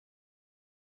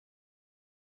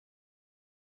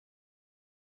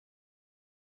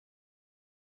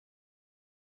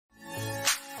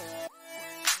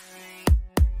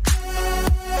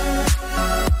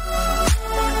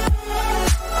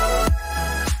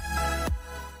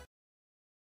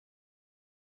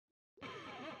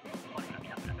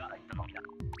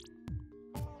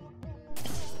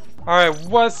Alright,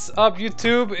 what's up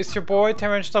YouTube? It's your boy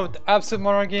Tyrantula with Absolute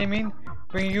Monarch Gaming,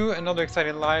 bringing you another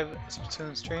exciting live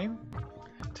Splatoon stream.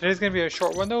 Today's gonna be a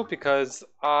short one though because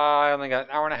I only got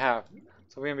an hour and a half,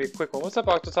 so we're gonna be a quick one. What's up,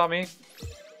 Octotommy?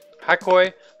 Hi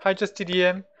Koi. Hi Just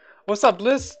TDM. What's up,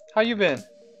 Bliss? How you been?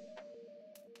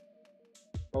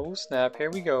 Oh snap! Here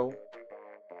we go.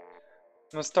 I'm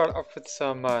gonna start off with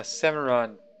some Salmon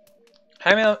Run.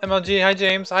 Hi MLG. Hi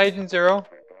James. Hi Agent Zero.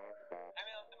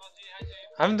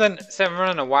 I haven't done Salmon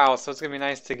Run in a while, so it's gonna be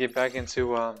nice to get back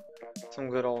into some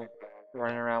good old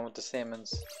running around with the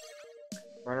salmons.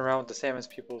 Running around with the salmons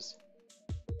peoples.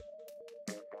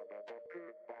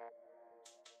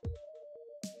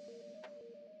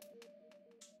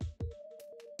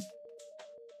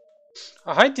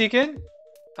 Oh, hi Deacon.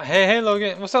 Hey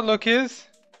Logan. What's up, Lokiz?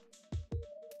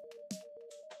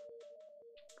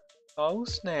 Oh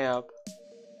snap.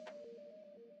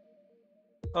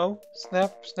 Oh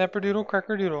snap, snapperdoodle,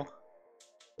 crackerdoodle.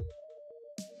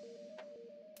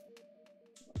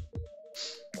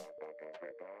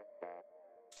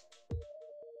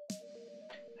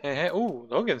 Hey, ooh,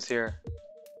 Logan's here.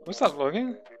 What's up,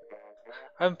 Logan?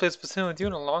 I haven't played Splatoon with you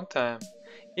in a long time.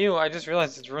 Ew, I just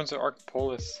realized it's ruins of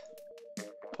Arcpolis.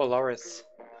 Polaris.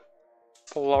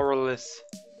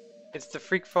 It's the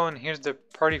freak phone, here's the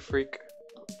party freak.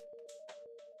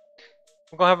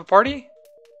 We're gonna have a party?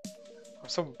 I'm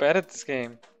so bad at this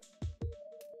game.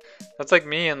 That's like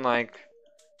me in like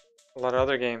a lot of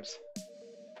other games.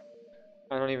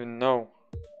 I don't even know.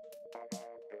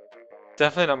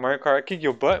 Definitely not Mario Kart. I kick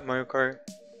your butt, Mario Kart.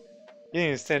 You didn't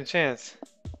even stand a chance.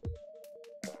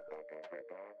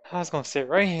 I was gonna sit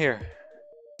right here.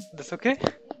 That's okay?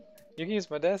 You can use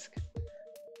my desk.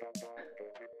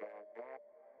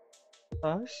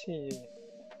 Oh shit.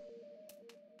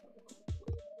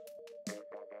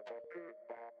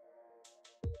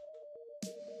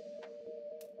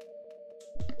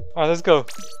 Alright, let's go.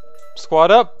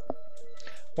 Squad up.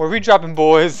 Where we dropping,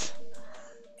 boys?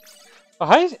 Oh,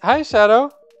 hi Shadow.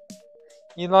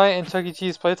 Eli and Chuck E.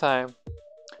 Cheese playtime.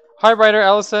 Hi writer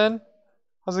Allison.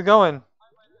 How's it going?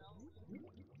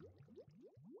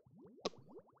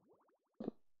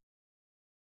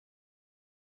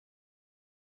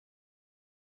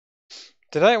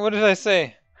 What did I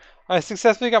say? I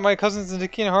successfully got my cousins into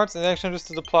Kingdom Hearts and actually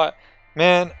understood the plot.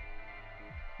 Man,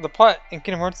 the plot in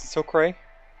Kingdom Hearts is so cray.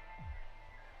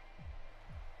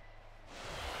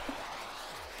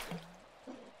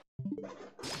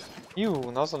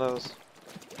 Ew, nozzle nose.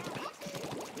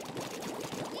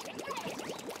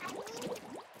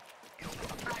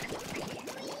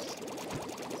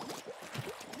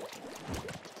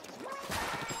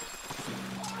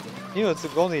 Ew, it's a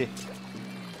Goldie.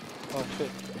 Oh shit.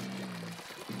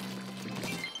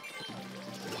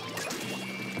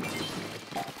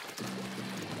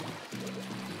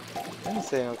 I didn't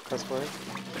say no cuss word.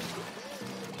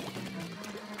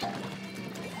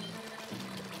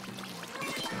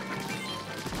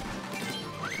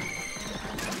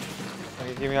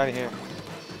 Okay, get me out of here.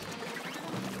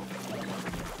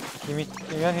 Get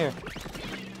me out of here.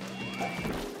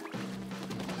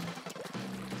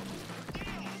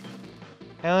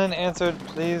 Helen answered,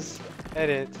 please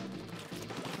edit.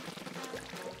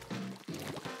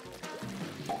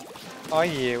 Oh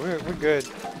yeah, we're good.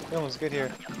 We're almost good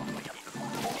here.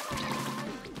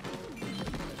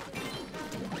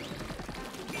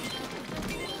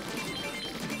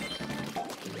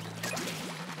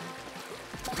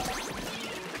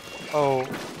 Oh,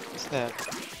 snap.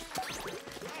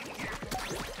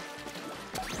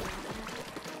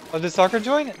 Oh, did Soccer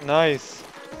join? Nice.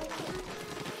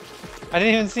 I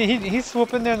didn't even see, he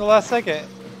swooped in there in the last second.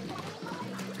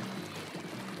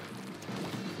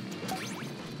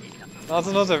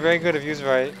 Nozzle knows are very good if used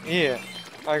right. Yeah,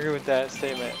 I agree with that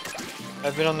statement.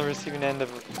 I've been on the receiving end of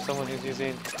someone who's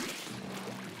using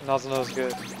Nozzle knows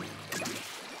good.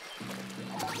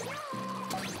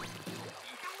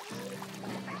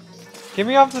 Get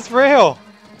me off this rail!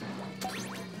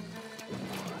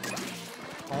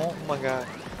 Oh my god.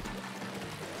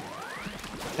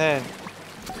 10,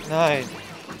 9,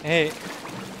 8.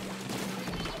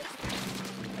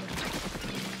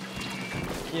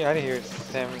 Get out of here,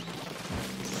 salmon.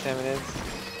 Salmon is.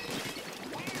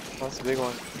 Oh, that's a big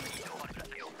one.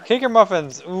 Cake or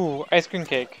muffins? Ooh, ice cream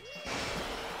cake.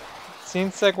 Seen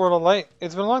Sec World of Light?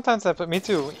 It's been a long time since I played. Me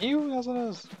too. Ew, that's what it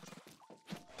is.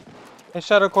 Hey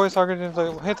Shadow Koi Soccer,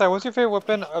 hey Ty, what's your favorite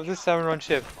weapon of this Salmon Run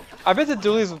shift? I bet the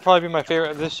dualies would probably be my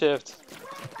favorite of this shift.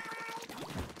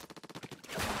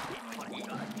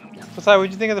 So Ty,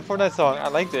 what'd you think of the Fortnite song? I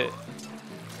liked it.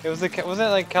 It was wasn't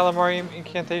it like Calamari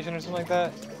Incantation or something like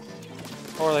that?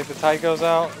 Or like the tide goes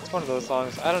out. It's one of those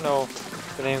songs. I don't know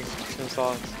the names of Splatoon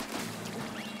songs.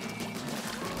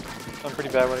 I'm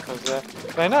pretty bad when it comes to that.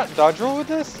 Can I not dodge roll with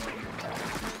this?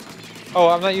 Oh,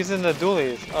 I'm not using the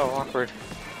dualies. Oh, awkward.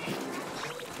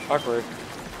 Awkward.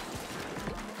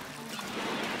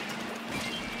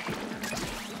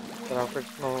 That awkward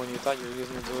moment when you thought you were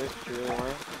using the dualies, but you really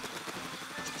weren't.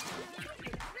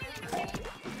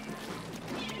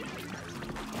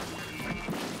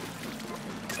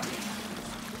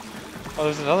 Oh,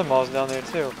 there's another Moz down there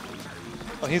too.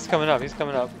 Oh, he's coming up, he's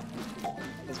coming up.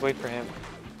 Let's wait for him.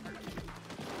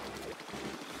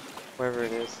 Wherever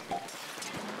it is.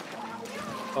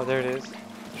 Oh, there it is.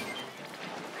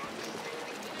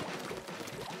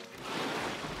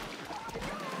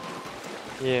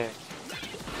 Yeah.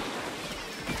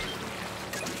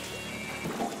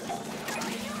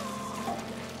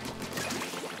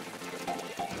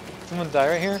 Someone die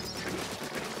right here?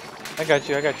 I got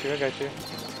you, I got you, I got you.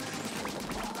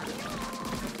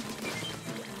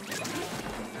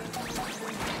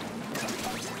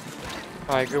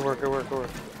 Alright, good work, good work, good work.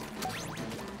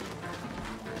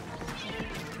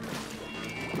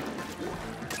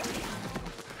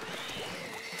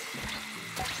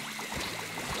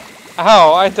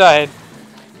 Ow, I died.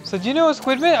 So do you know a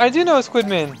Squidman? I do know a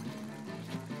Squidman.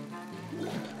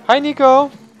 Hi, Nico.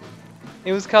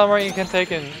 It was Calamari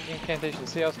incantation.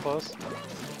 See, I was close.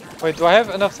 Wait, do I have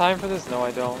enough time for this? No,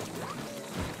 I don't.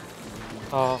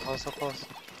 Oh, I was so close.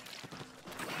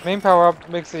 Main power up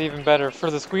makes it even better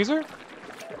for the squeezer,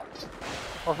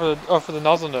 or for the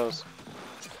nozzle nose.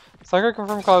 Sucker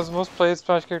confirmed cause most played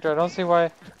Splash character. I don't see why.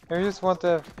 Maybe just want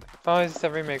the Final Fantasy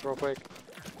VII remake real quick.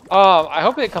 I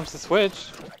hope it comes to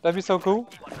Switch. That'd be so cool.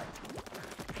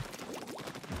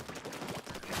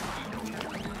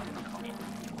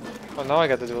 Oh, now I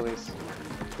got the dualies.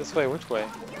 This way, which way?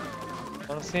 I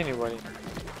don't see anybody.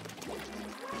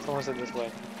 Someone said this way.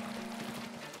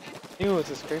 Ew,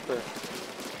 it's a scraper.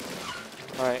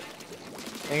 Alright.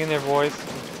 Hang in there, boys.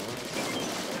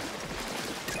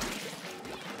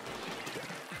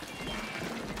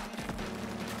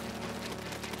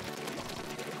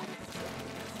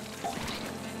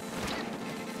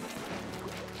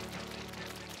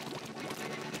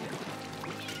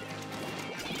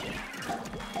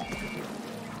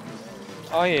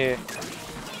 Oh yeah.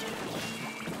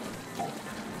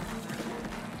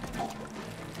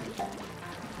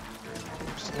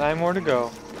 Just 9 more to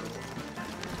go.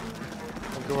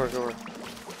 Oh, good work, good work.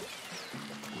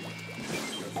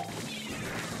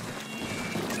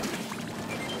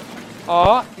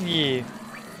 Aw, yeah.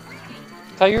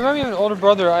 Ty, you remind me of an older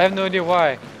brother. I have no idea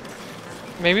why.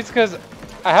 Maybe it's because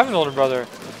I have an older brother.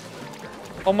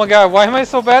 Oh my god, why am I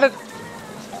so bad at...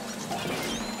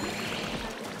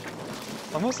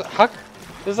 Almost, how,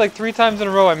 there's like 3 times in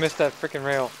a row I missed that freaking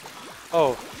rail.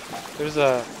 Oh, there's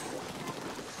a...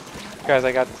 Guys,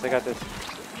 I got this, I got this.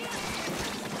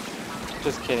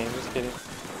 Just kidding, just kidding.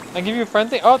 I give you a friend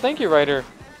thing? Oh, thank you, Ryder.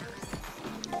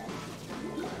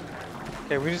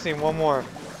 Okay, we just need one more.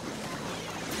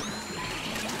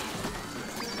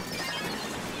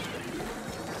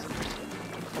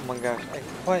 Oh my gosh,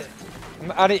 what?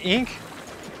 I'm out of ink?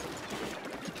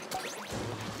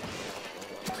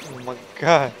 Oh my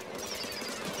god.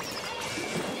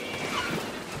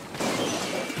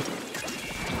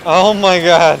 Oh my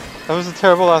god. That was a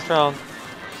terrible last round.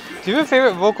 Do you have a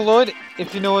favorite Vocaloid,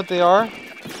 if you know what they are?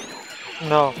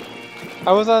 No.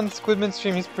 I was on Squidman's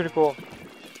stream, he's pretty cool.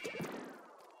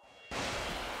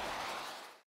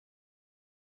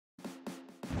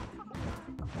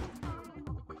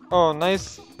 Oh,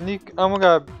 nice. Oh my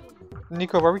god.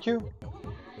 Nico Barbecue?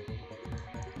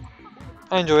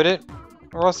 I enjoyed it.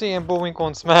 Rossi and Bullwinkle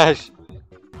and Smash.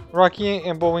 Rocky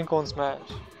and Bullwinkle and Smash.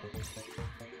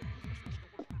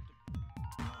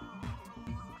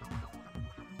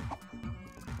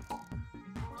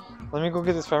 Let me go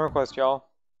get this friend request, y'all.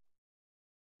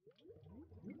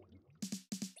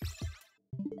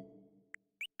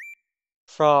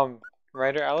 From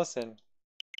Ryder Allison.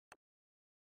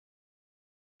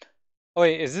 Oh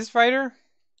wait, is this Ryder?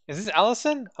 Is this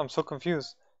Allison? I'm so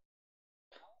confused.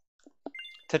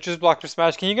 Tetris block for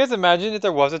Smash. Can you guys imagine if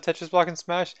there was a Tetris block in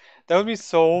Smash? That would be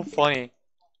so funny.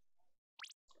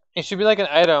 It should be like an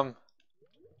item.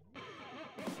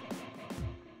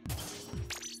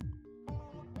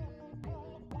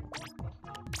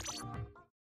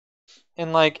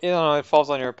 And like, I don't know, it falls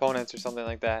on your opponents or something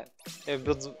like that. It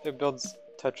builds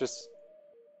Tetris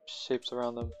shapes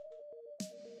around them.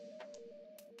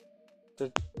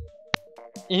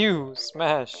 Ew,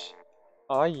 Smash.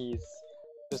 Aw, yes.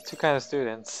 There's 2 kinds of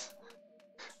students.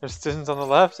 There's students on the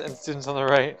left and students on the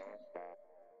right.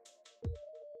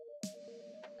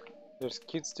 There's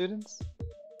cute students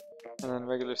And then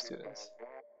regular students.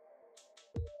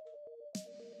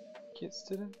 Cute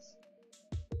students?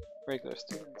 Regular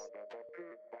students.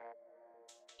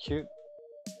 Cute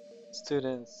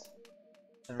students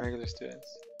and regular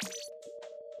students.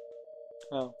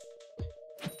 Oh.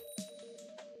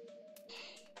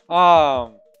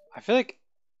 I feel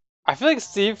like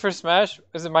Steve for Smash,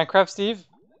 is it Minecraft Steve?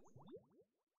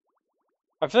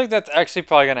 I feel like that's actually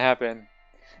probably gonna happen.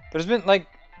 There's been like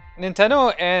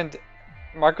Nintendo and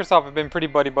Microsoft have been pretty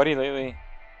buddy-buddy lately.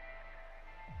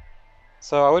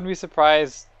 So I wouldn't be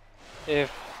surprised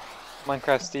if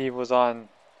Minecraft Steve was on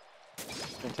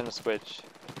Nintendo Switch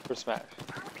for Smash.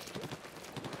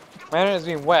 My internet is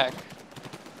being whack.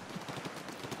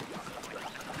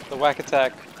 The whack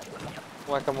attack.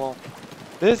 Whack-a-mole.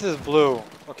 This is blue,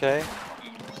 okay?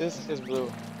 This is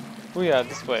blue. Oh yeah,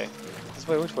 this way. This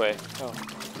way, which way? Oh.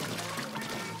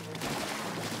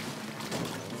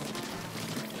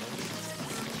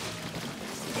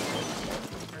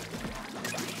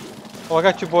 Oh, I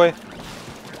got you, boy.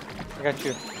 I got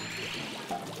you.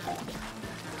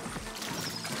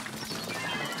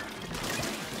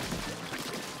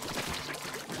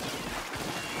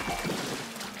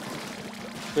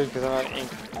 Good, because I'm out of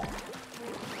ink.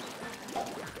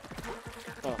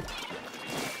 Oh.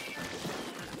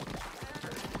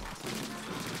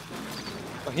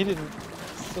 Oh, he didn't.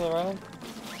 Still around?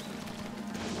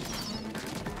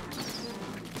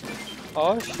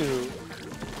 Oh, shoot.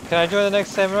 Can I join the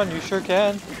next Salmon Run? You sure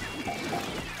can.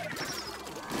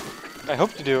 I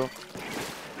hope you do.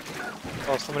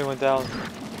 Oh, somebody went down.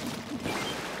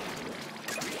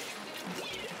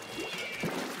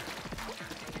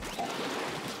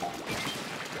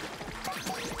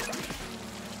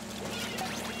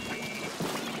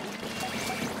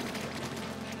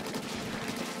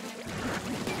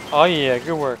 Oh yeah,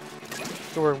 good work.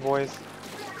 Good work, boys.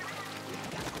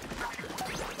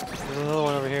 There's another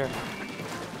one over here.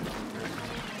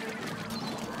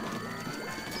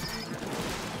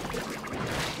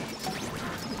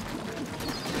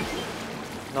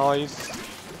 Nice.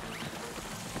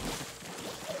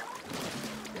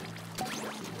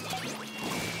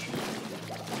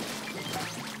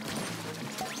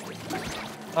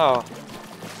 Oh.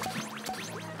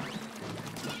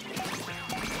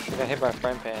 I got hit by a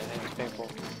frying pan and it was painful.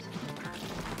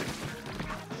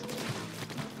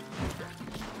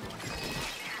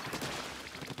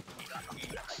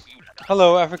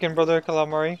 Hello, African brother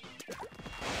Calamari.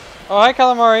 Oh, hi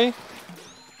Calamari!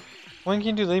 When can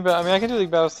you do league battles? I mean, I can do league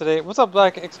battles today. What's up,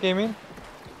 Black X Gaming?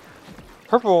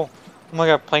 Purple! Oh my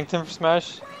god, Plankton for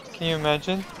Smash? Can you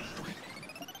imagine?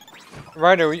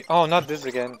 Ryder, oh, not this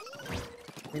again.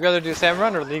 You'd rather do Salmon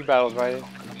Run or league battles, Ryder?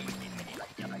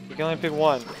 You can only pick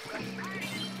one.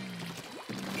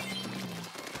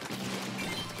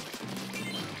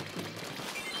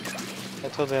 I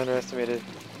totally underestimated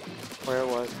where it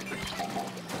was.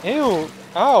 Ew!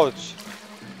 Ouch!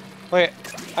 Wait,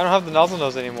 I don't have the nozzle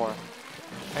nose anymore.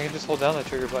 I can just hold down the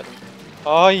trigger button.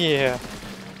 Oh yeah!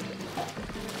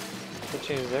 That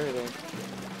changes everything.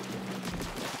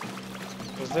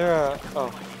 Was there a...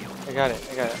 Oh, I got it,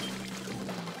 I got it.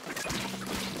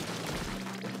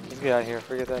 Let's get out of here,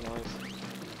 forget that noise.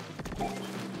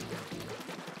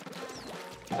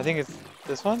 I think it's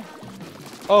this one?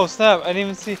 Oh snap, I didn't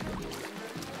even see...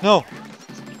 No!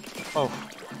 Oh,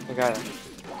 I got it.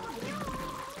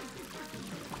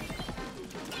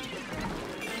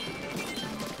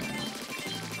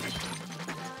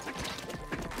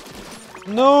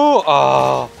 No!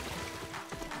 Oh.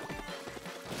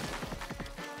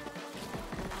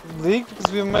 League?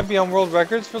 Because we might be on world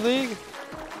records for League?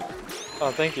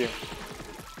 Oh, thank you.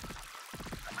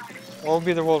 What would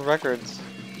be the world records?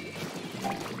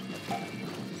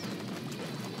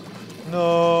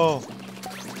 No!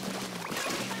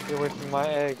 Get away from my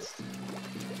eggs.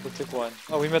 We took one.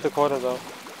 Oh, we met the quota though.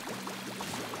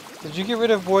 Did you get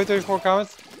rid of Boy 34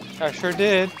 comments? I sure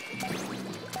did.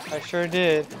 I sure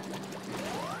did.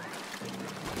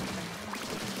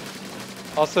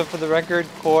 Also, for the record,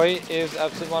 Koi is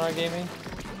Absolute Monarch Gaming.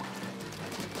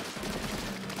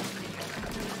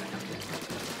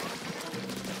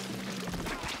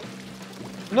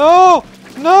 No!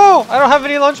 No! I don't have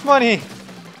any lunch money!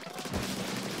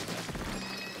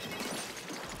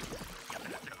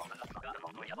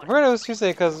 I heard it was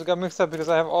Tuesday because it got mixed up because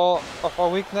I have off all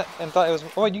week and thought it was...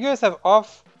 Oh, you guys have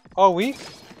off all week?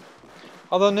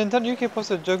 Although Nintendo UK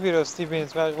posted a joke video of Steve being in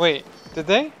Smash. Wait, did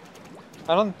they?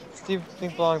 I don't... Steve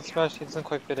think belongs to Smash, he doesn't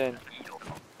quite fit in.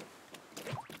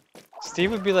 Steve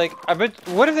would be like... I bet...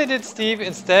 What if they did Steve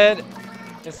instead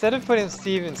of putting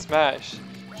Steve in Smash?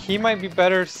 He might be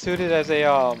better suited as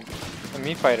a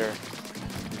meat fighter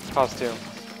costume.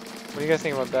 What do you guys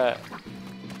think about that?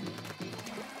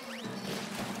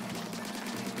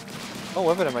 What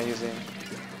weapon am I using?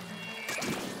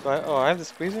 Oh, I have the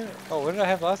squeezer? Oh, what did I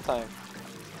have last time?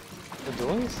 The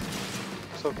dualies?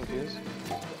 I'm so confused.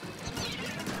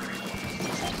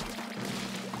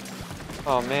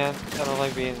 Oh man, I don't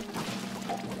like being...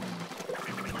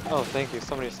 Oh, thank you.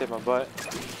 Somebody saved my butt.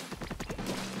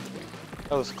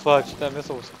 That was clutch. That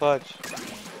missile was clutch.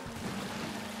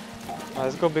 Alright,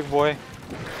 let's go, big boy.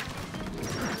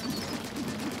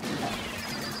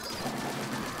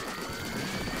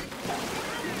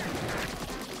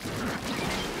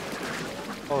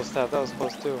 Oh snap, that was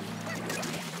close too.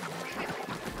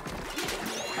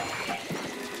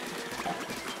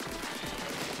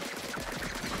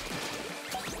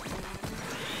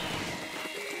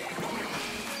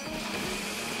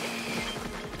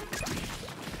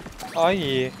 Oh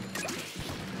yeah.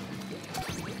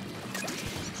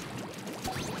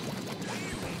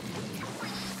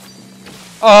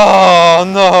 Oh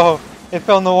no! It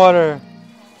fell in the water.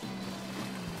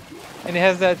 And it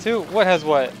has that too? What has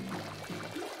what?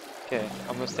 Okay,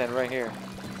 I'm gonna stand right here.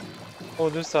 Oh,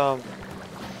 there's some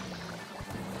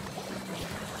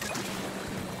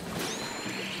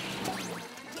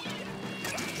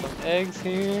eggs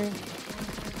here.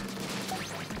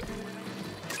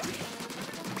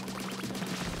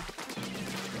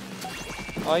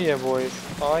 Oh yeah, boys.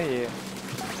 Oh yeah.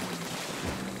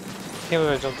 Can't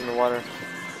believe I jumped in the water.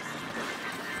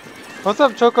 What's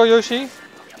up, Choco Yoshi?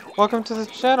 Welcome to the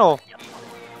channel.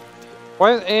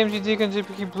 Why is AMG Deacon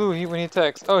JPK blue when he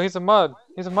texts? Oh, he's a mod.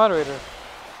 He's a moderator.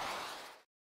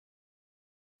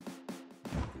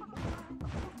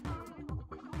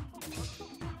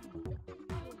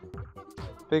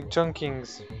 Big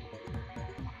Junkings.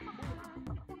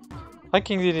 Hi,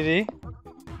 King DDD.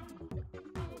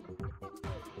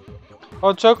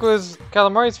 Oh, Choco is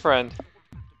Calamari's friend.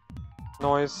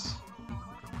 Noise.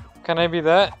 Can I be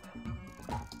that?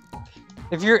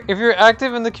 If you're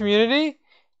active in the community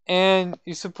and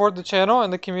you support the channel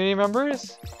and the community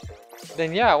members,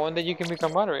 then yeah, one day you can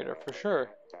become moderator for sure.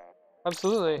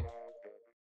 Absolutely.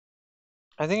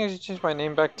 I think I should change my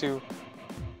name back to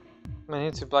my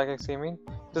name to Black X Gaming.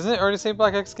 Doesn't it already say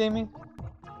Black X Gaming?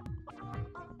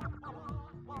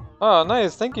 Oh,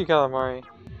 nice. Thank you, Calamari.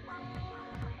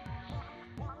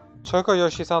 Choco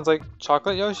Yoshi sounds like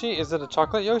Chocolate Yoshi? Is it a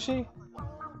Chocolate Yoshi?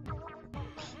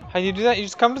 How do you do that? You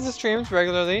just come to the streams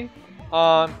regularly.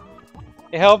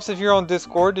 It helps if you're on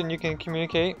Discord and you can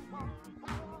communicate.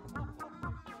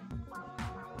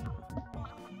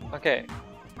 Okay.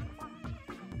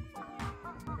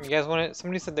 You guys want it?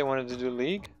 Somebody said they wanted to do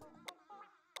League.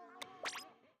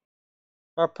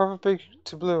 Our perfect pig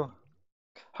to blue.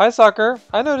 Hi, Soccer.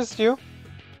 I noticed you.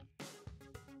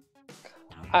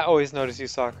 I always notice you,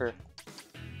 Soccer.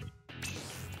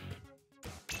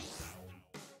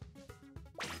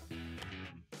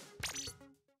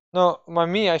 No,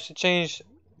 I should change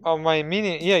my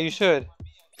meaning. Yeah, you should.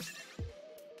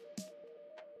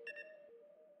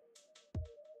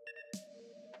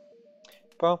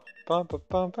 Bum, bum, bum,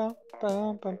 bum, bum,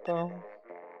 bum, bum, bum.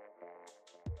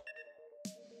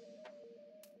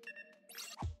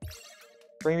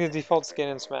 Bring the default skin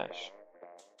and smash.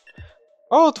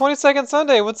 Oh, 22nd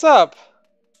Sunday, what's up?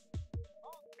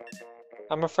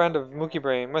 I'm a friend of Mookie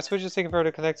Brain. My Switch is taking forever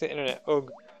to connect to the internet.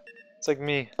 Ugh. It's like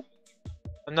me.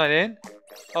 I'm not in?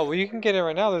 Oh, well you can get in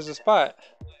right now, there's a spot.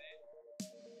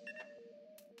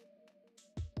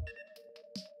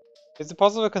 Is it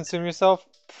possible to consume yourself?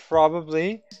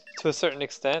 Probably, to a certain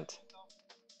extent.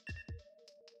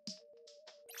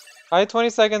 Hi,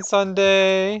 22nd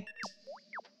Sunday!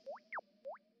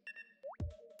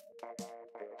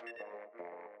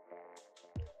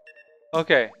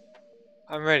 Okay,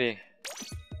 I'm ready.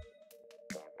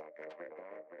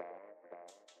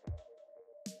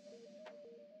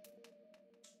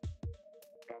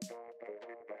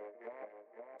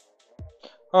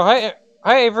 Oh, hi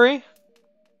Avery!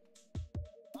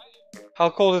 How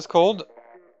cold is cold?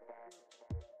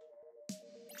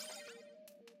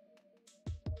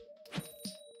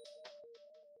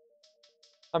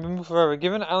 I've been moved forever.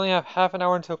 Given I only have half an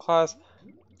hour until class.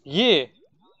 Yeah!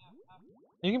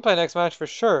 You can play next match for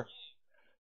sure.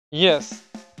 Yes.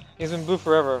 He's been blue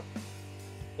forever.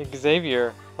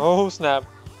 Xavier. Oh snap.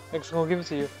 X will give it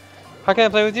to you. How can I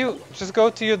play with you? Just go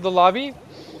to the lobby,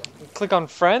 click on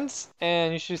friends,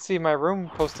 and you should see my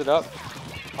room posted up.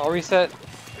 I'll reset.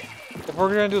 If we're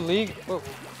gonna do league, we'll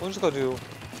just go do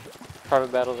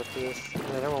private battles after this, and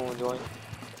then everyone will join.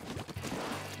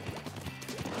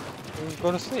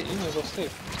 Go to sleep. You can go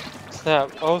sleep.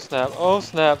 Snap. Oh snap. Oh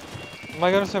snap. Am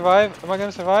I gonna survive? Am I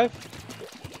gonna survive?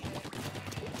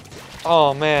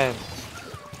 Oh man,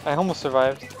 I almost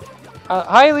survived.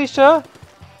 Hi Alicia!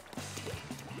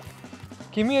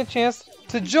 Give me a chance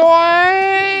to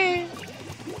join!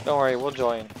 Don't worry, we'll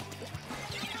join.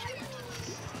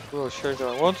 We'll sure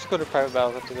join. We'll just go to private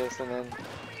battles after this and then...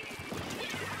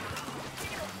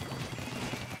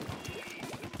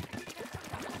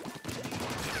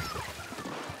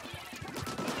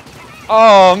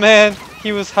 Oh man,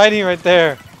 he was hiding right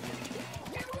there.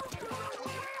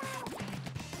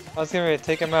 I was getting ready to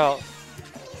take him out.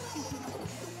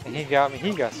 And he got me.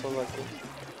 He got so lucky.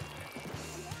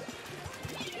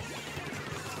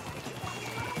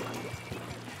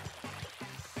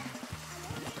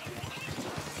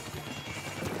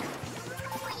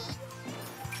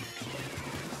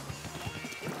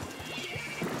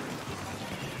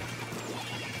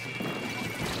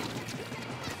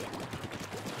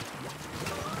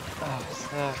 Oh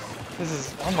snap. This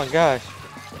is, oh my gosh.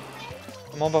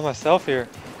 I'm all by myself here.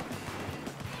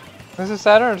 Mr.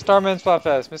 Saturn or Starman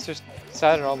Splatfest? Mr.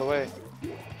 Saturn all the way.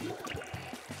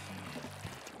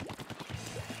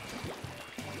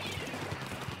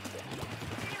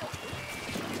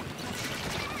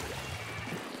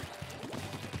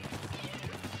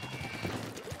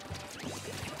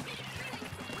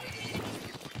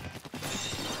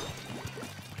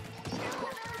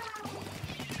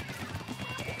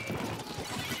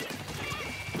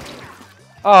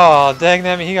 Oh, dang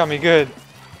nabbit, he got me good.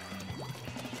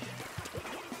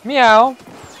 Meow.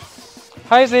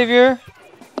 Hi, Xavier.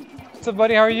 What's up,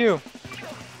 buddy? How are you?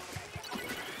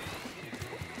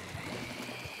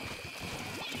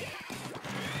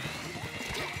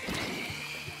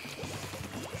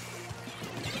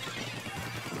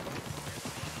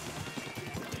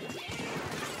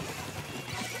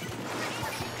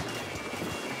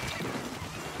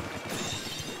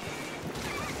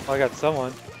 Oh, I got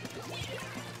someone.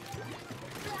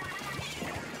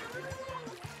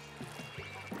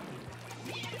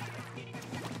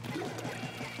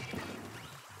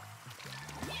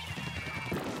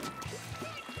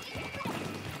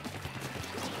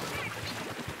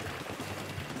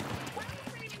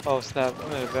 Oh snap,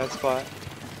 I'm in a bad spot.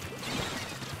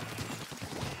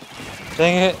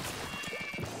 Dang it!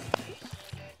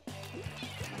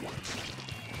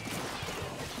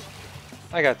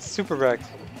 I got super wrecked.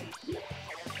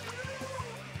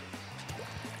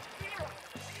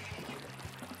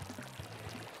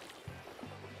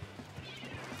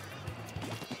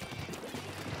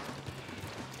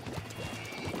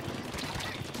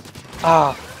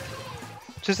 Ah!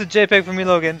 Just a JPEG for me,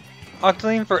 Logan.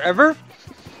 Octoline forever?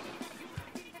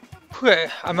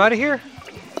 Okay, I'm out of here.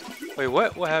 Wait,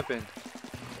 what? What happened?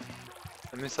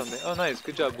 I missed something. Oh, nice.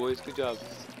 Good job, boys. Good job.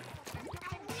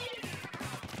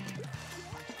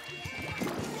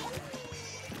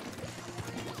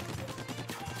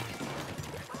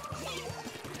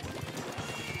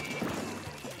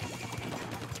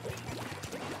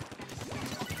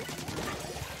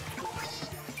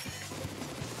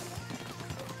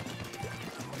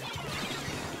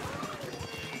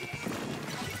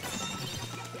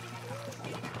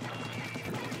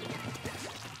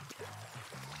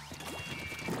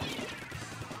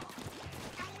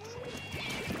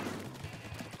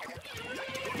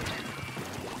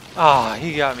 Ah,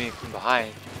 he got me from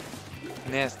behind.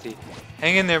 Nasty.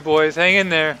 Hang in there, boys. Hang in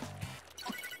there.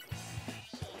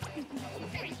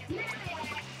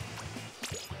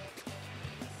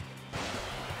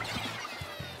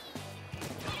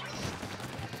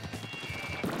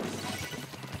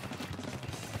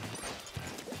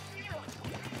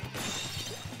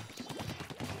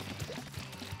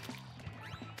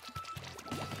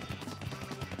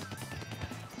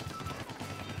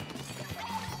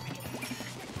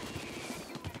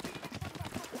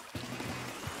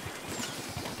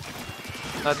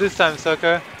 Not this time,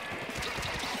 sucker.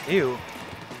 Ew.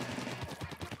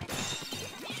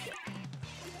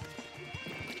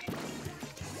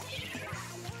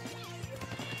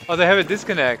 Oh, they have a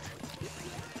disconnect.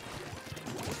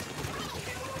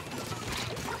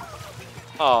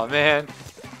 Oh man,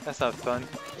 that's not fun.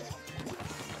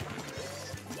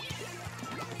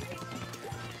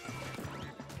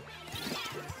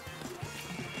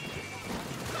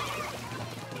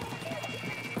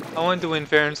 I want to win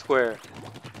fair and square.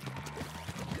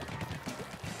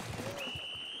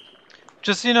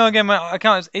 Just so you know, again, my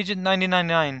account is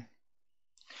Agent999.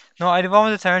 No, I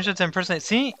evolved into Tyrantula to impersonate.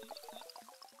 See?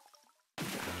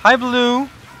 Hi, Blue!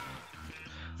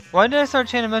 Why did I start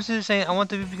chanting messages saying I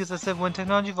want to be because I said when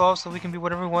technology evolves so we can be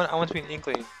whatever we want, I want to be an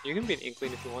inkling. You can be an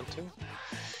inkling if you want to.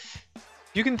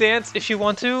 You can dance if you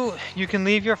want to. You can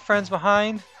leave your friends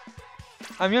behind.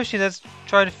 I'm Yoshi, let's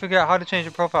try to figure out how to change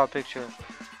your profile picture.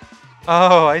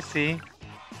 Oh, I see.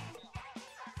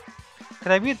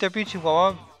 Can I be a derpy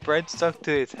chihuahua bread stuck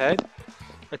to its head?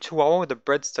 A chihuahua with a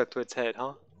bread stuck to its head,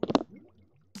 huh?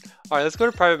 Alright, let's go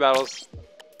to private battles.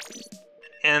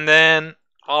 And then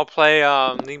I'll play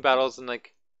league battles and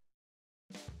like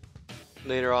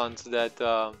later on so that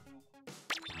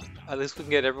at least we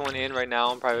can get everyone in right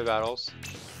now in private battles.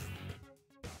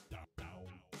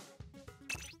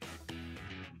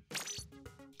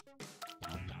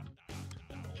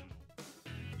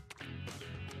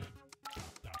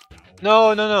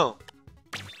 No, no, no.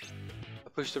 I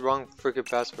pushed the wrong freaking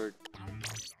password.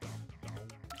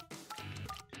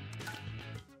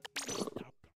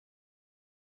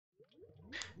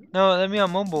 No, let me on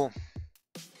mobile.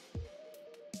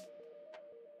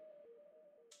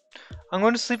 I'm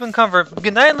going to sleep in comfort.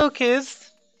 Good night, little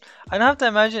kids. I don't have to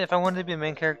imagine if I wanted to be a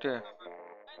main character.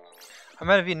 I'm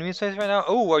at a Vietnamese place right now.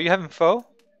 Oh, are you having pho?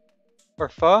 Or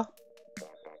pho?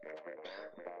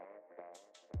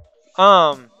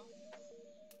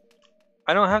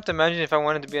 I don't have to imagine if I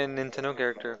wanted to be a Nintendo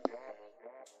character.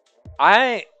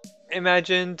 I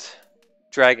imagined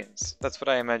dragons. That's what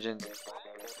I imagined.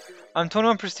 I'm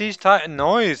 21 prestige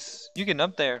noise. You getting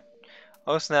up there.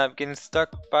 Oh snap, getting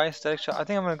stuck by a static shot. I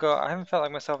think I'm gonna go. I haven't felt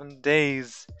like myself in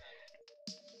days.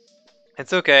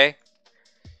 It's okay.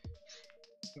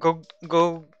 Go.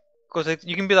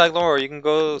 You can be like Laura. You can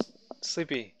go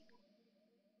sleepy.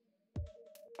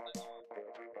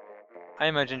 I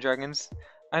imagine dragons.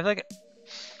 I like.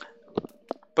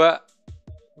 But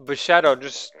Shadow,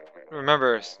 just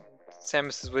remember,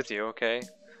 Samus is with you, okay?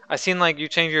 I seen like you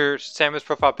change your Samus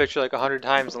profile picture like 100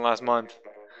 times in the last month,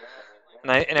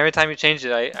 and every time you change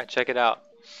it, I check it out.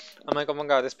 I'm like, oh my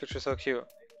god, this picture's so cute.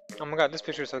 Oh my god, this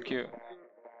picture's so cute.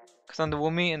 Cause I'm the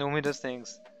Woomy, and the Woomy does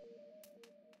things.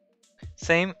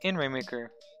 Same in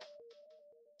Rainmaker.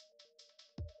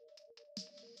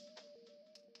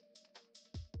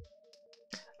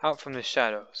 Out from the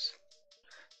shadows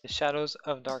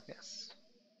of darkness.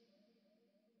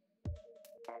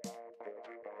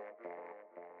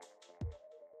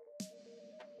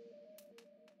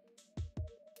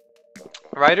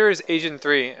 Ryder is Agent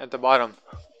 3 at the bottom.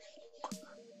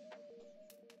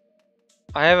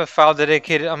 I have a file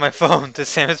dedicated on my phone to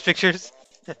Samus pictures.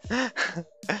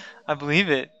 I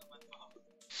believe it.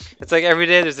 It's like every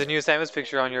day there's a new Samus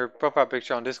picture on your profile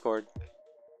picture on Discord.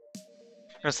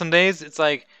 And some days it's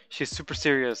like she's super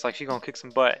serious, like she's gonna kick some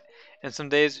butt. And some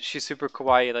days she's super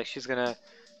kawaii, like she's gonna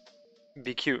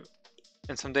be cute.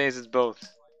 And some days it's both.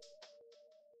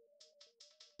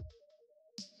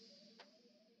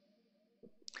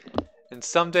 And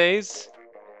some days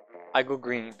I go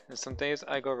green, and some days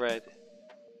I go red.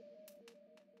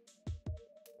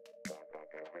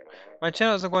 My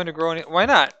channel isn't going to grow any. Why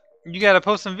not? You gotta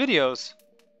post some videos.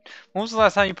 When was the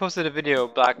last time you posted a video?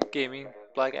 Black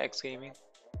X Gaming.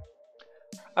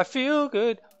 I feel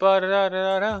good,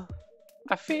 ba-da-da-da-da.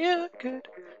 I feel good.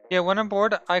 Yeah, when I'm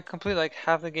bored, I complete like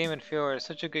half the game and feel it's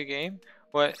such a good game.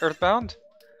 What, Earthbound?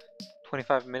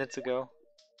 25 minutes ago.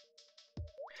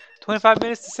 25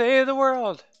 minutes to save the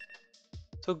world.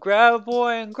 So grab a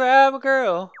boy and grab a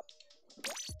girl.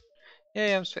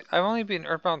 Yeah, I've only been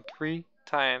Earthbound 3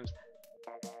 times.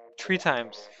 3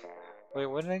 times. Wait,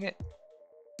 what did I get?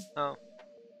 Oh.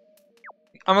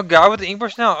 I'm a guy with the ink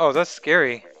brush now? Oh, that's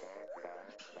scary.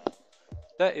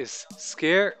 That is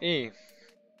scary.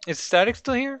 Is static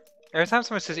still here? Every time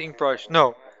someone says ink brush.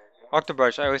 No.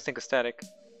 Octobrush, I always think of static.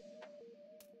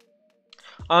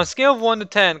 On a scale of 1 to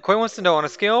 10, Koi wants to know, on a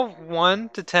scale of 1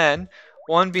 to 10,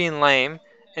 1 being lame,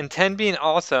 and 10 being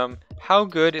awesome, how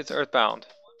good is Earthbound?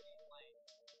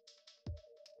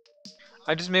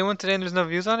 I just made one today and there's no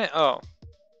views on it? Oh.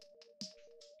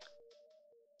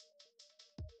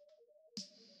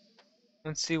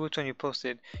 Let's see which one you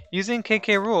posted. Using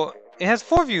KK rule, it has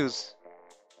 4 views.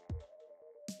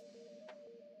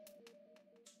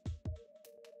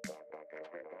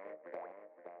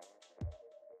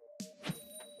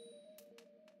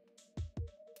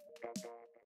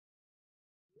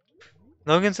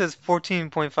 Logan says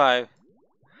 14.5.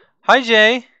 Hi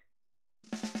Jay!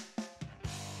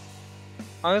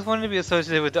 I always wanted to be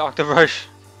associated with the Octobrush.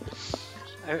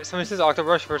 Somebody says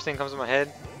Octobrush, first thing comes to my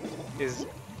head is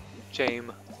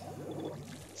Jame.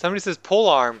 Somebody says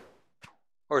polearm,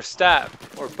 or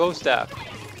staff, or bow staff.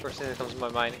 First thing that comes to my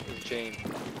mind is Jame.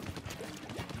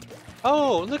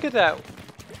 Oh, look at that!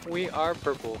 We are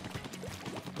purple.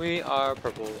 We are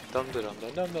purple. Dum dum dum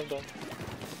dum dum dum dum.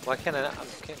 Why can't I not? I'm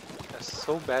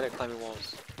so bad at climbing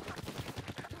walls.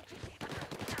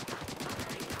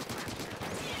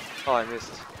 Oh, I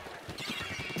missed.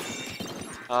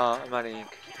 I'm out of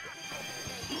ink.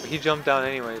 But he jumped down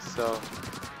anyways, so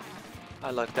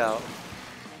I lucked out.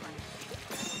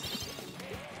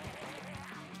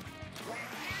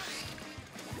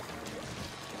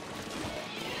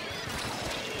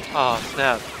 Oh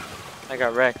snap! I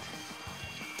got wrecked.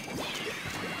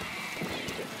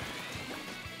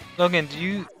 Logan, do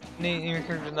you name your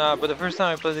character or not? But the first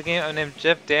time I played the game, I named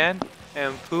Jeff Dan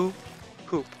and Poop.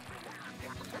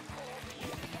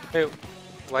 Wait,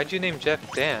 why'd you name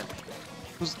Jeff Dan?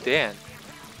 Who's Dan?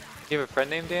 Do you have a friend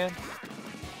named Dan?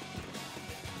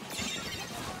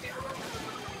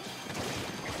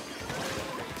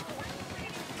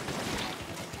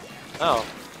 Oh.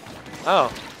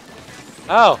 Oh.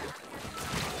 Oh!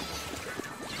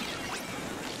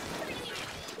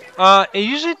 It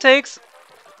usually takes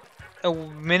a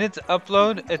minute to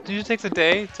upload. It usually takes a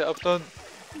day to upload.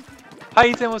 Hi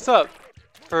Ethan, what's up?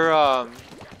 For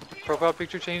profile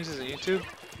picture changes on YouTube.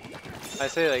 I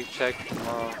say like check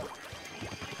tomorrow.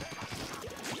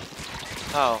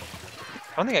 Oh.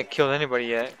 I don't think I killed anybody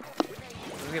yet.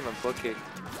 Let me get my butt kicked.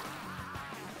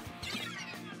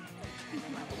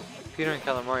 Peter and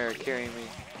Calamari are carrying me.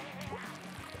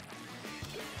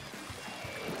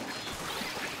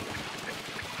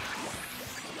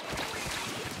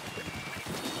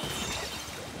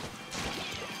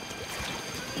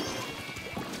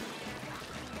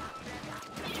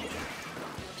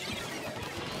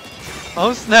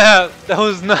 Oh snap! That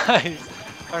was nice!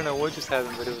 I don't know what just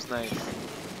happened, but it was nice.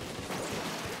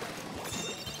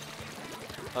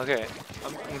 Okay,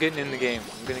 I'm getting in the game.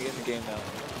 I'm gonna get in the game now.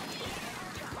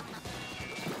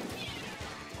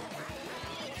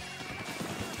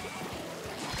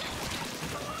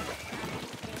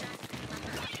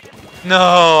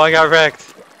 No, I got wrecked.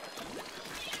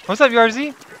 What's up,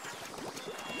 YRZ?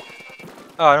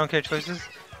 Oh, I don't care choices.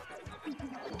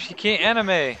 PK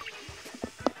anime.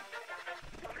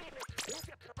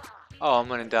 Oh, I'm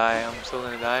gonna die. I'm still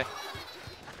gonna die.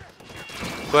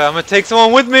 But I'm gonna take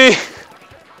someone with me.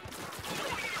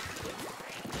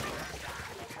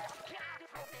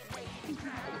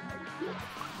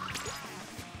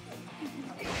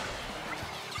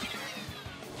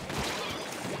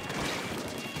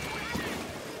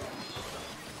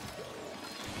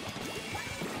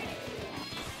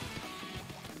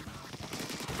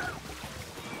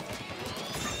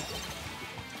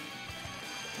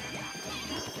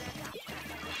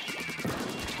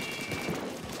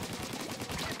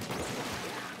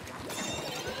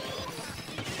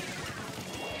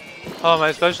 Oh,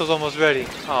 my special's almost ready.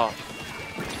 Oh.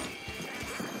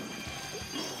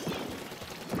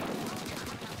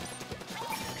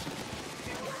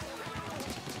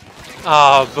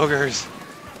 Ah, boogers.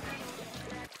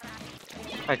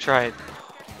 I tried.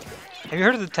 Have you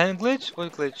heard of the 10 glitch?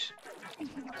 What glitch?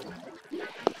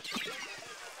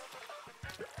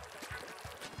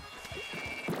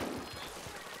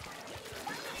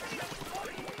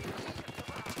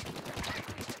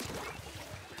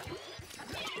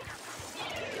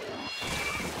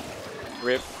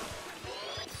 Rip.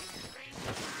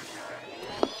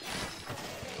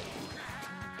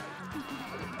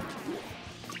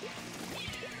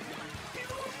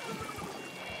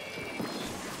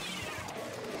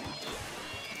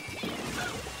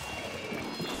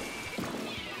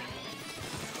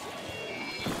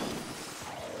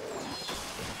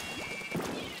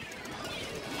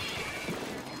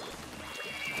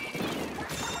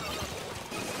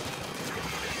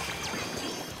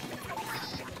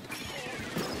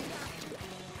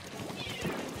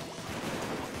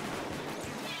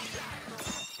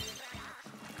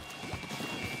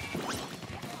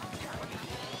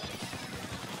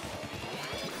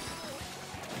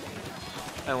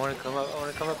 I wanna come up, I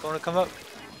wanna come up, I wanna come up.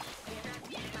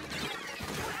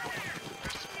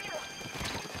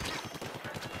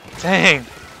 Dang!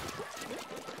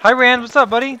 Hi Rand, what's up,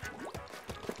 buddy?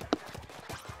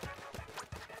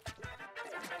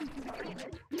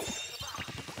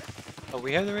 Oh,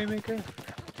 we have the Rainmaker?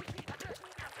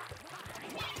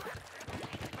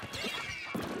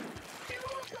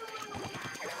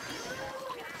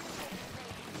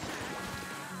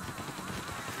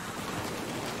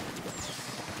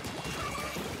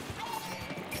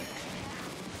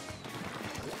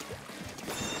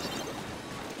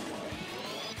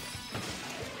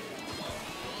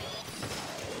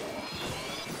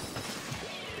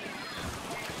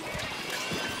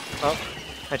 Oh,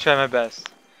 I tried my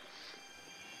best.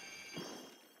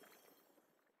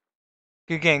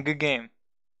 Good game, good game.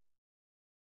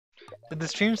 Did the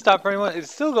stream stop for anyone?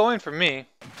 It's still going for me.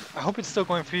 I hope it's still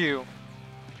going for you.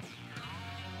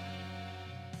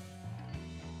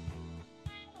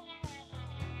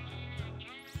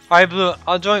 Alright, Blue,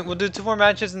 I'll join. We'll do 2 more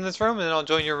matches in this room and then I'll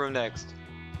join your room next.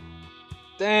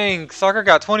 Dang, soccer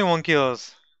got 21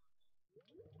 kills.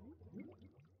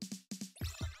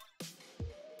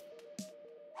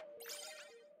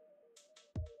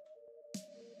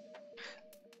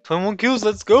 Kills,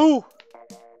 let's go!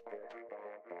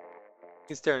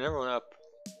 He's tearing everyone up.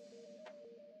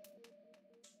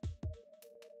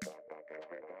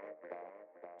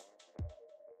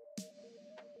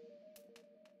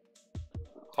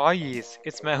 Oh yes,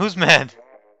 it's mad. Who's mad?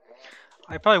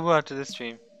 I probably will after this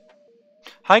stream.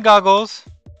 Hi, Goggles.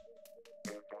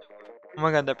 Oh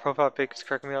my god, that profile pic is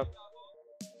cracking me up.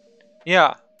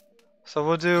 Yeah, so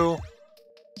we'll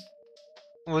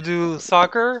do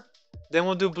soccer, then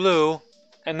we'll do blue,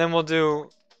 and then we'll do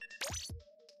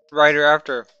Ryder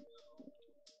after.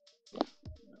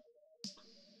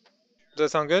 Does that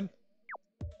sound good?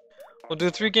 We'll do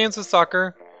 3 games with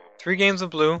soccer, 3 games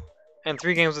with blue, and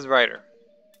 3 games with Ryder.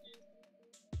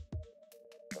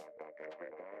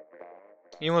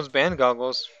 Anyone's banned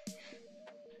Goggles.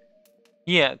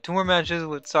 Yeah, 2 more matches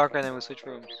with soccer and then we'll switch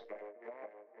rooms.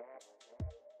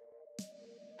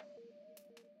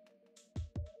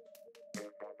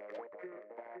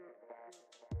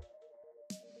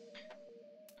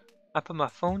 I put my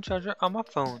phone charger on my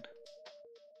phone.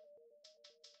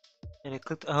 And it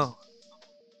clicked, oh.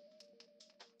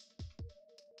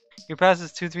 Your pass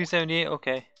is 2378,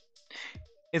 okay.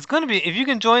 It's gonna be, if you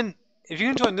can join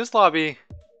this lobby,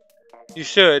 you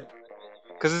should.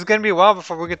 Cause it's gonna be a while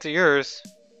before we get to yours.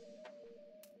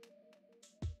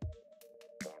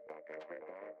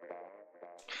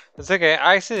 It's okay,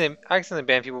 I accidentally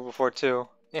banned people before too.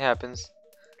 It happens.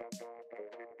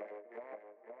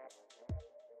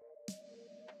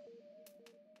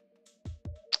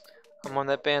 I'm on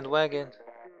that bandwagon.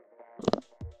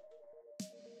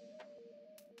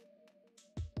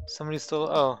 Somebody stole,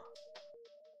 oh.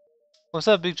 What's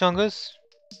up, Big Chungus?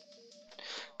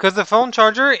 Cause the phone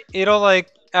charger, it'll like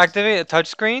activate a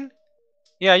touchscreen.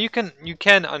 Yeah, you can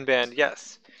unban,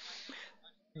 yes.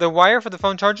 The wire for the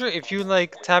phone charger, if you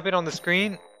like tap it on the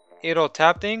screen, it'll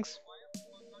tap things.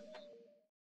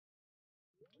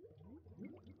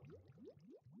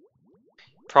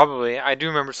 Probably. I do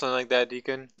remember something like that,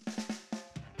 Deacon.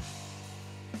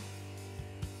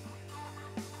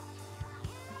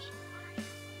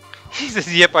 He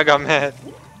says, yep, I got mad.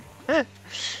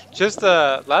 Just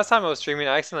last time I was streaming,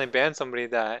 I accidentally banned somebody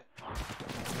that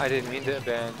I didn't mean to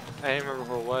ban. I didn't remember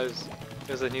who it was.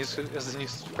 It was a new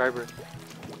subscriber.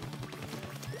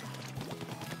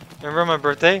 Remember on my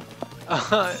birthday?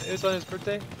 It was on his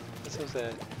birthday? That's so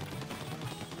sad.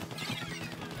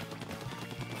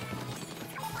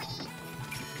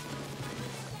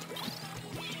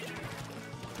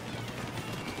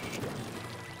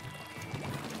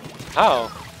 How?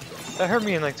 That hurt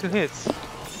me in like 2 hits.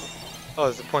 Oh,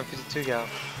 it's a .52 gal.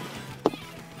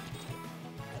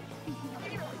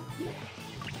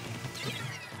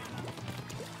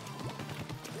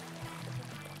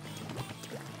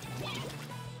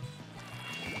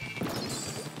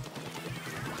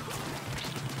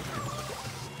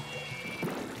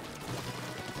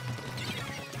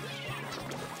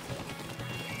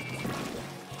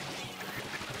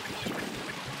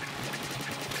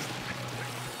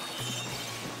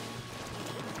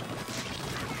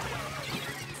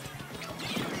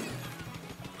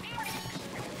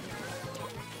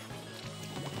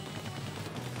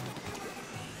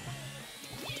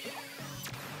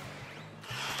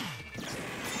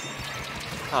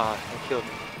 Ah, it killed me.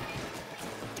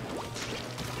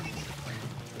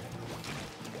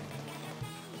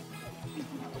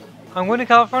 I'm going to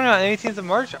California on the 18th of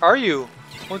March? Are you?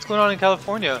 What's going on in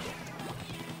California?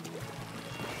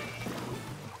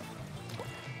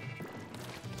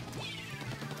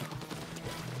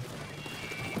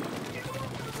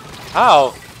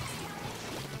 How?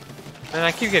 Man,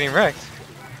 I keep getting wrecked.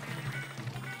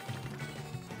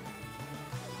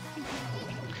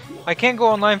 I can't go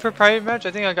online for a private match.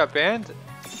 I think I got banned.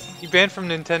 You banned from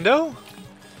Nintendo?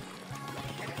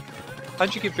 How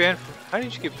did you get banned? How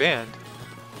did you get banned?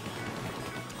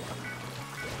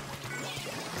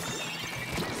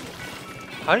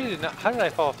 How did I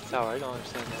fall off the tower? I don't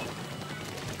understand that.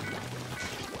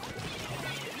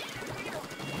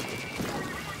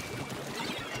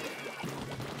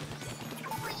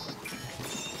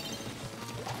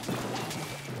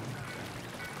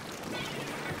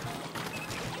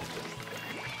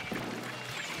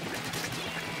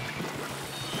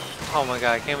 Oh my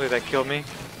god, I can't believe that killed me.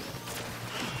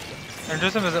 And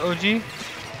dressed him as an OG.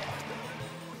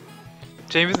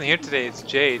 James isn't here today, it's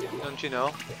Jade, don't you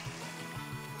know?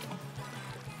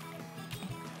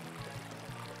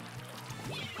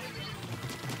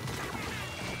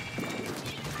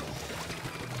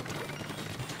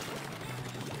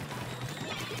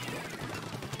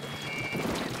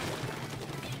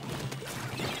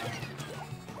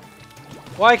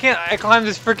 Why can't I climb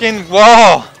this freaking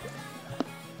wall?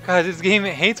 God, this game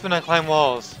hates when I climb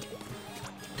walls.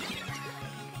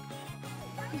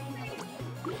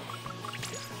 It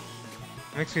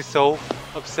makes me so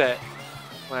upset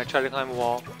when I try to climb a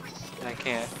wall and I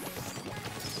can't.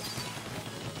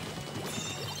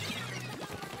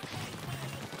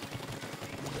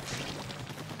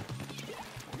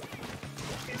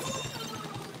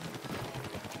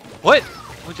 What?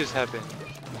 What just happened?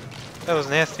 That was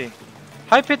nasty.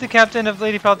 Hi, Pit, the captain of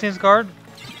Lady Palatine's guard.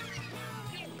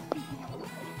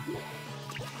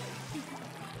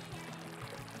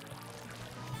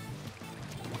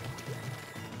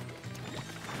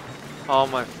 Oh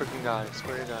my freaking god, I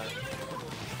swear to god.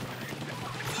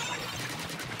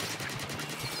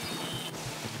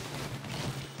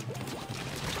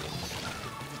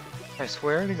 I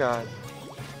swear to god.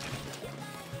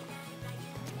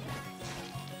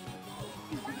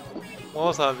 Well,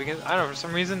 also, because I don't know, for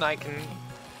some reason I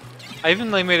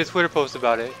even like made a Twitter post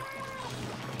about it.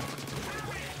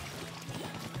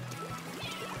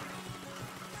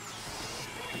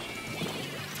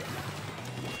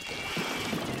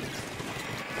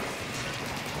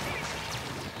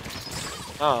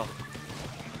 Oh.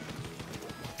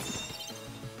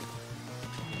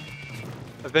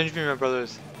 Avenge me, my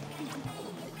brothers.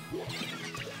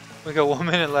 We got 1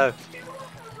 minute left.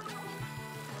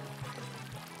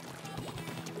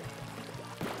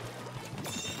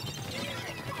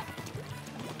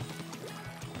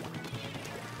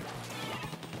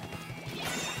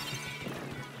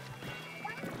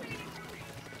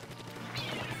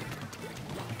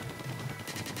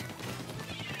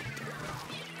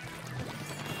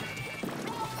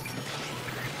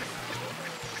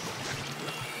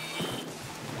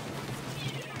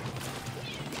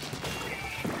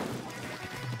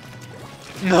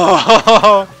 No!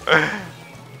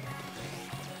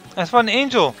 I spawned an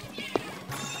angel!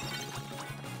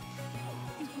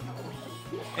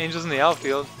 Angel's in the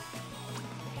outfield.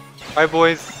 Alright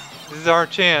boys, this is our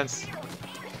chance.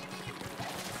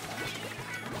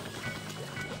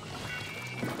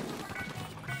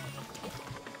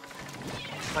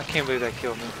 I can't believe that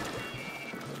killed me.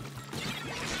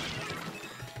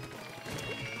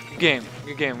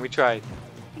 Good game, we tried.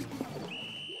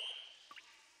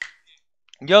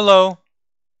 YOLO!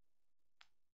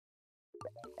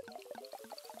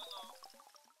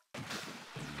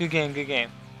 Good game.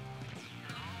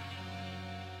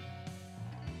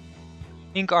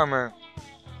 Ink armor.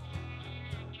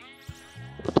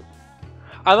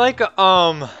 I like,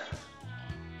 whatchamacallit?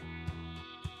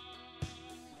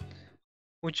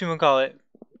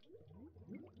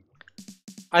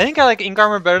 I think I like ink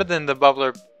armor better than the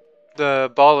bubbler.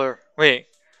 The baller. Wait.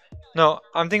 No,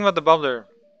 I'm thinking about the bubbler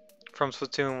from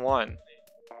Splatoon 1.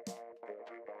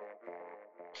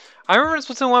 I remember in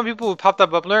Splatoon 1 people would pop that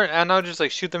bubbler and I would just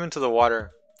like shoot them into the water.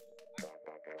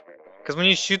 Because when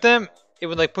you shoot them, it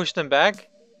would like push them back.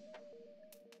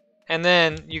 And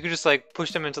then you could just like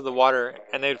push them into the water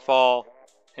and they'd fall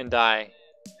and die.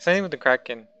 Same thing with the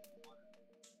Kraken.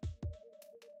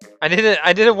 I did it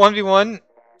 1v1.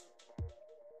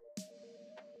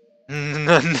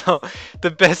 No.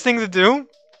 The best thing to do,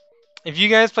 if you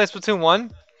guys play Splatoon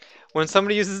 1, when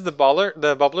somebody uses the bubbler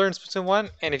in Splatoon 1,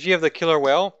 and if you have the killer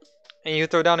whale, and you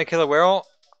throw down a killer whale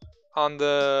on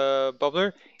the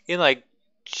bubbler, it like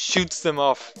shoots them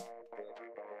off.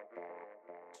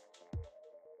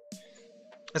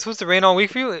 It's supposed to rain all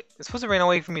week for you? It's supposed to rain all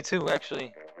week for me too,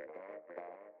 actually.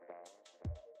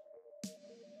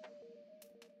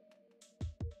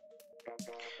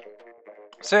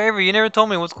 So Avery, you never told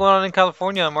me what's going on in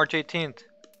California on March 18th.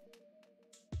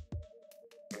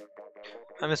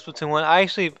 I missed Splatoon 1. I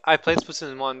played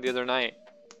Splatoon 1 the other night.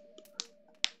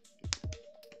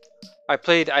 I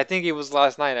think it was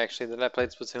last night actually that I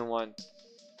played Splatoon 1.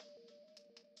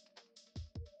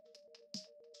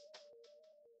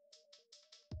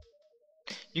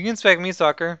 You can spec me,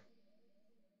 soccer.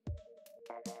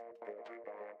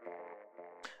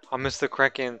 I'll miss the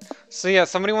Kraken. So yeah,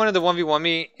 somebody wanted to 1v1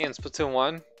 me in Splatoon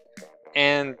 1.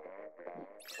 And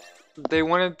they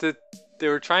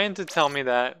were trying to tell me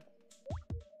that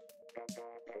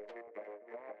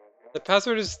the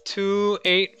password is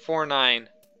 2849.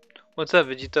 What's up,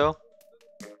 Vegito?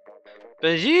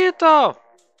 Vegito!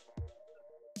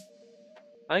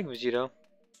 I like Vegito.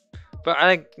 But I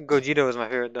like Gogito is my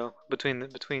favorite though. Between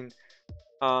Vegito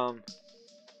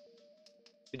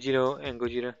and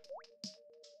Gogeta.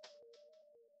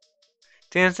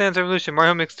 Dance Dance Revolution,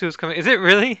 Mario Mix 2 is coming. Is it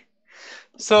really?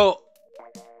 So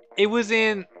it was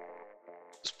in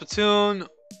Splatoon.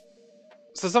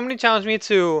 So somebody challenged me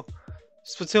to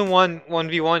Splatoon 1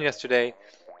 1v1 yesterday.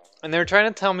 And they were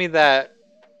trying to tell me that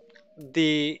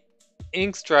the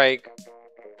Ink Strike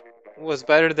was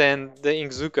better than the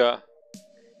Inkzuka,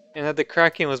 and that the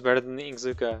Kraken was better than the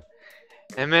Inkzuka.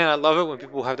 And man, I love it when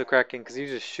people have the Kraken because you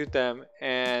just shoot them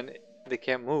and they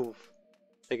can't move.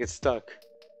 They get stuck.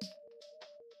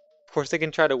 Of course, they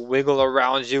can try to wiggle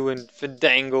around you and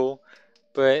fandangle,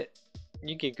 but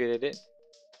you get good at it.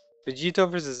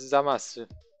 Vegito versus Zamasu.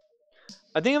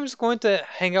 I think I'm just going to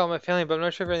hang out with my family, but I'm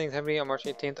not sure if anything's happening on March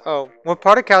 18th. Oh, what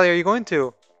part of Cali are you going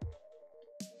to?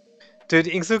 Dude,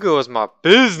 Inksuka was my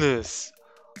business.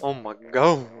 Oh my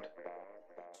god.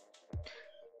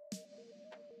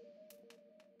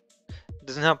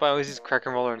 Doesn't help I always use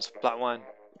Cracker Roller in Splat 1.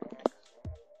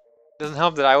 Doesn't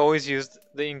help that I always used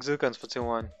the Inkzuka in Splatoon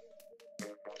 1.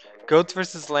 Goats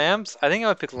versus lambs? I think I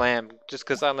would pick lamb, just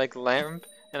because I like lamb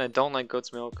and I don't like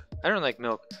goat's milk. I don't like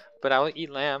milk, but I will eat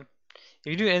lamb.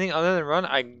 If you do anything other than run,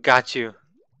 I got you.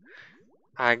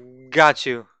 I got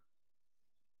you.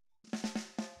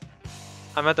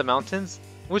 I'm at the mountains?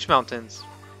 Which mountains?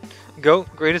 Goat,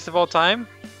 greatest of all time?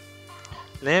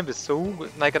 Lamb is so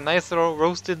good. Like a nice little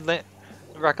roasted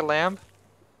rack of lamb.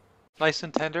 Nice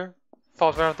and tender.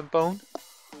 Falls right off the bone.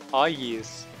 Ah,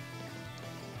 yes.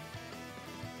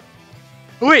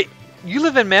 Wait, you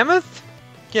live in Mammoth?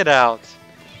 Get out.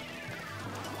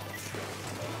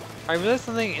 I realized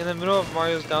something in the middle of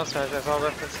Mario's down smash. I saw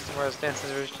references to Mario's dances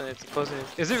originally. It's supposed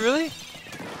to. Is it really?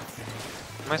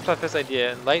 My Splatfest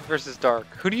idea: light versus dark.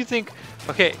 Who do you think?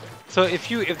 Okay, so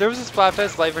if there was a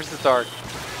Splatfest light versus dark,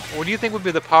 what do you think would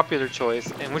be the popular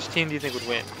choice, and which team do you think would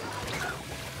win?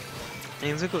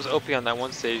 Inzuka was OP on that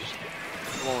one stage,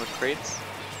 the one with crates.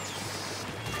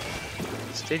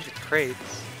 The stage with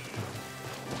crates.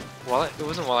 Well, it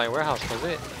wasn't Walleye Warehouse, was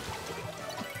it?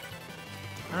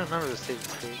 I don't remember the stage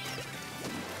with crates.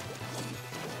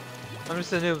 I'm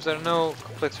just a noob, so I don't know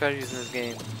complex strategies in this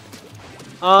game.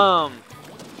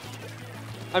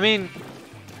 I mean,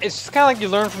 it's just kind of like you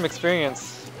learn from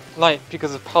experience. Light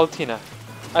because of Palutena.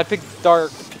 I picked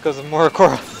dark because of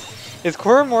Morakora. Is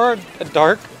Korra more a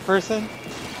dark person?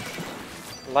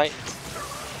 Light.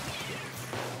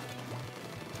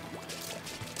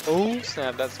 Oh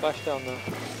snap! That splashed down though.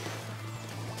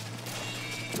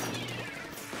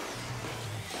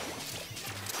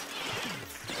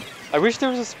 I wish there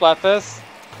was a Splatfest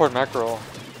Port Mackerel.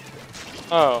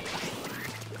 Oh.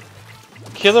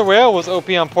 Killer Whale was OP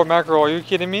on Port Mackerel, are you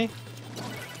kidding me?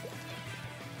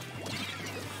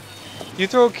 You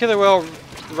throw Killer Whale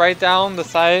right down the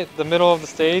side, the middle of the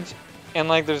stage, and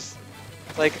like there's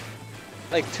like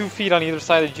 2 feet on either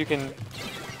side that you can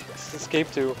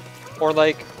escape to. Or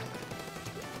like,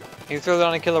 you throw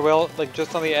down a Killer Whale like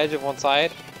just on the edge of one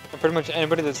side, and pretty much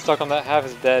anybody that's stuck on that half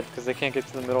is dead because they can't get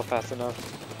to the middle fast enough.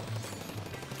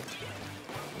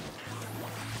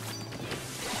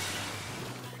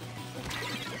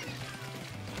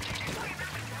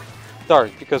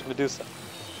 Dark, because Medusa.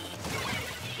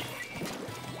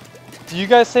 Do you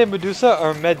guys say Medusa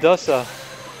or Medusa?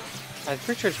 I'm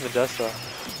pretty sure it's Medusa.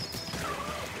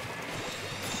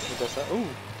 Medusa. Ooh,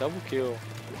 double kill.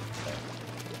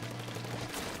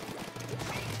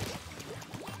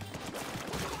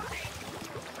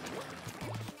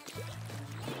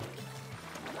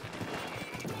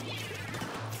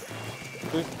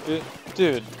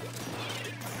 Dude.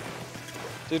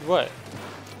 Dude, what?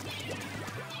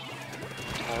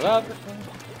 I love it.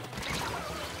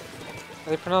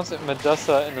 They pronounce it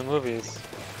Medusa in the movies.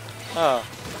 Oh.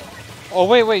 Oh,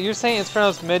 wait, you're saying it's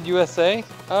pronounced Med-USA?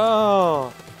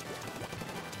 Oh.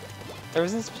 Ever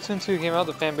since Splatoon 2 came out,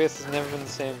 the fan base has never been the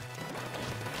same.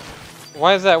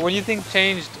 Why is that? What do you think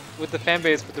changed with the fan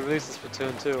base with the release of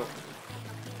Splatoon 2?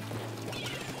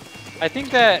 I think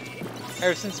that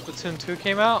ever since Splatoon 2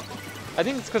 came out, I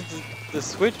think it's because the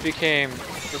Switch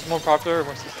was more popular.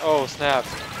 Oh, snap.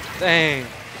 Dang.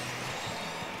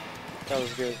 That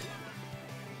was good.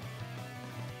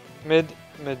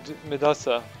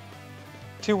 Medusa.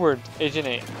 2 words, Agent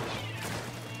 8.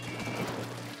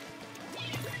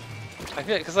 I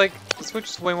feel because like the Switch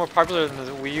is way more popular than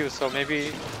the Wii U, so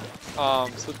maybe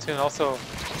Splatoon also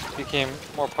became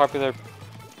more popular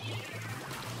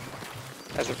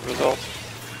as a result.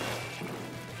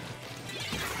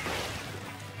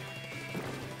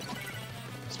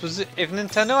 If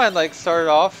Nintendo had like started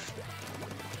off,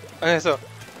 okay, so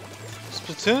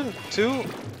Splatoon 2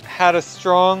 had a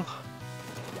strong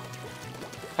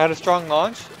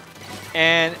launch,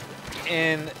 and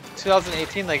in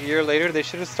 2018, like a year later, they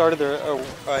should have started their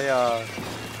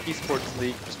esports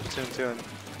league for Splatoon 2 and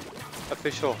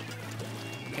official,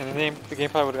 and the game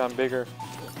probably would have gone bigger.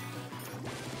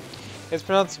 It's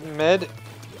pronounced Medusi.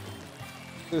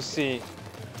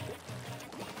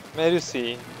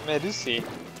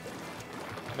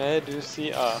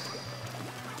 Medusia.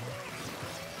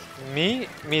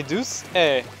 Medus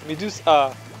A. Medus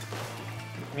A.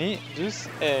 Medus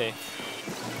A.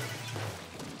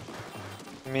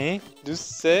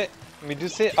 Meduse.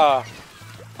 Meduse A.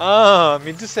 Ah,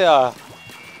 Meduse A.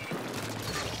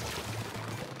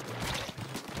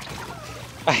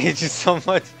 I hate you so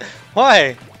much.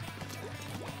 Why?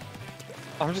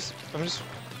 I'm just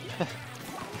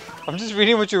I'm just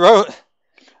reading what you wrote.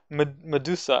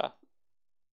 Medusa.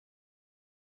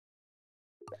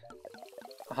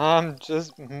 I'm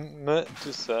just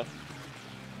Medusa.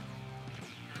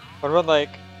 What about like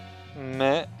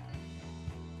Medusa?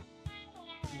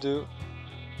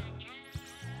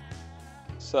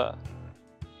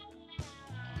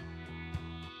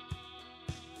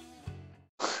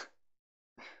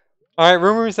 Alright,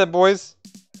 rumor reset, boys.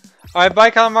 Alright,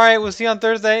 bye, Calamari. We'll see you on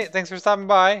Thursday. Thanks for stopping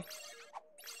by.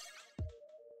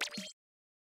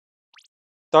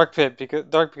 Dark Pit, because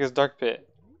Dark Pit.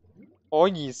 Oh,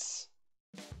 yes.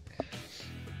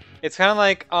 It's kind of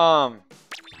like,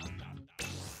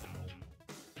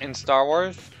 in Star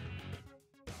Wars.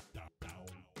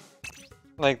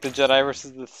 Like the Jedi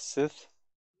versus the Sith.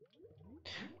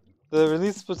 The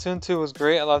release of Splatoon 2 was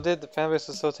great. I loved it. The fanbase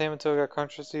was so tame until it got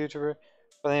controversy YouTuber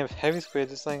by the name of Heavy Squid.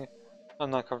 Just like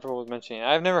I'm not comfortable with mentioning.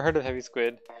 I've never heard of Heavy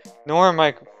Squid, nor am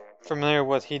I familiar with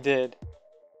what he did.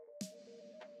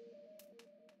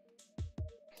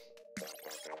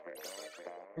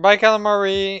 Bye,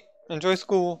 Calamari. Enjoy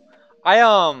school.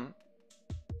 So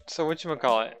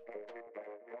whatchamacallit?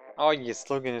 Oh yes,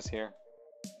 Logan is here.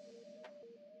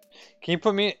 Can you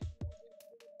put me...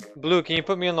 Blue, can you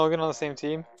put me and Logan on the same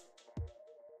team?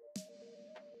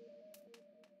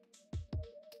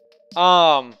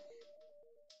 I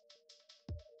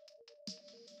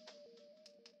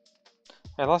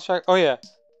lost track. Oh yeah.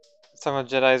 It's talking about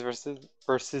Jedi's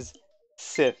versus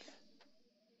Sith.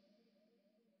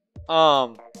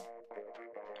 What?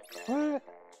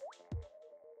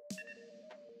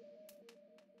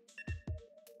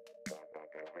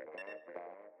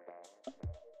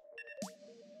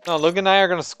 No, Logan and I are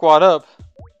gonna squad up.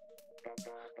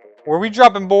 Where we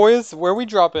dropping, boys? Where we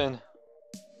dropping?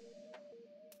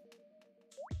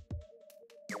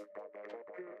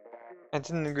 I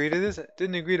didn't agree to this.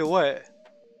 Didn't agree to what?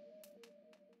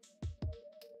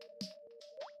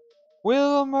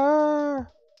 Wilmer.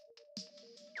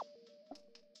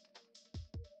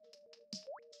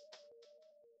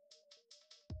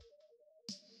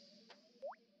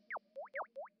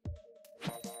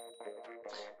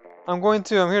 I'm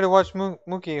here to watch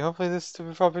Mookie. Hopefully this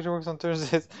stupid profile picture works on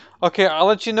Thursdays. Okay, I'll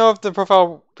let you know if the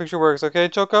profile picture works, okay,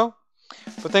 Choco?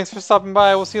 But thanks for stopping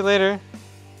by. We'll see you later.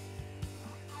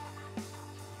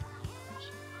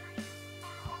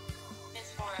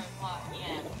 It's 4 o'clock,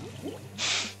 yeah.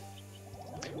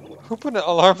 Who put an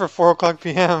alarm for 4 o'clock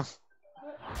p.m.?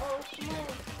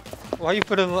 Why you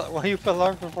put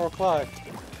alarm for 4 o'clock?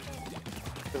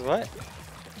 Cause what?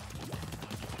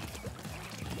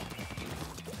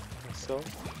 So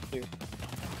cute.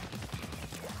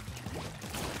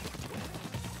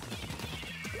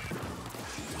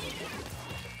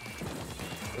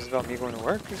 Was it about me going to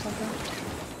work or something?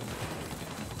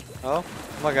 Oh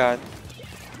my god.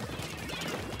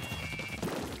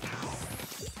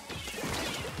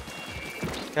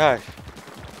 Gosh.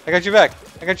 I got you back.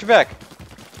 I got you back.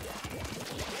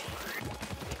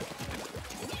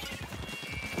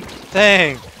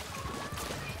 Dang.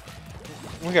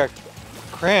 We got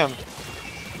crammed.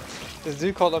 This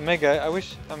dude called Omega. I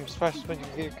wish I'm surprised when you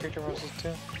can get your character models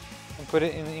too and put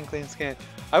it in the Inkling scan.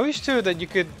 I wish too that you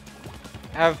could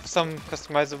have some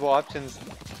customizable options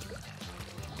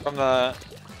from the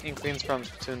Inklings from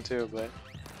Splatoon 2, but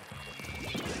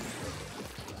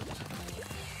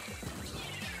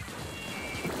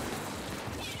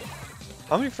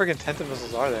how many friggin' Tenta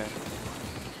missiles are there?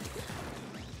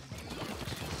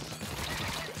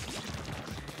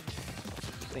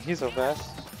 I think he's so fast.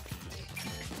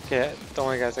 Okay, don't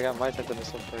worry guys, I got my Tenta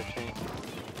missile for a change.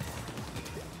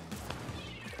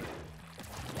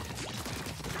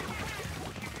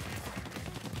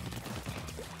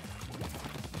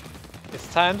 It's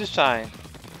time to shine.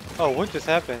 Oh, what just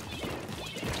happened?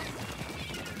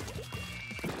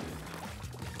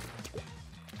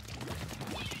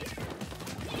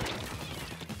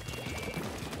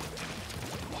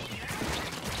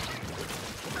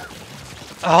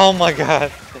 Oh my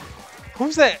god.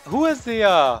 Who's that? Who has the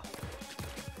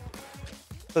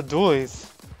dualies?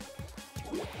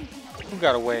 Who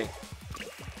got away?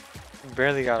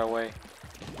 Barely got away.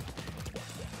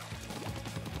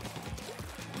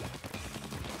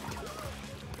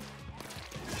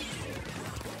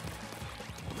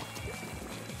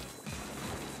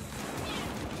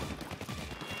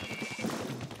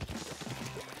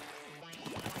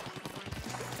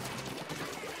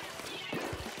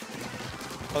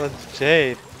 Oh, the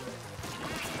Jade.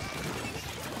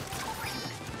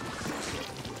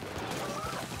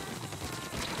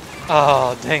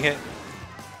 Oh, dang it.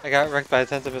 I got wrecked by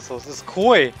the missiles. This is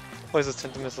Koi! What is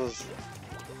this missiles?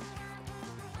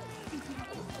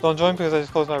 Don't join because I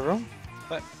just closed my room?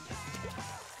 But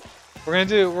we're gonna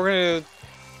do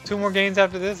 2 more games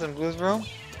after this in Blue's room.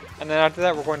 And then after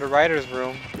that we're going to Ryder's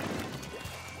room.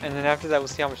 And then after that we'll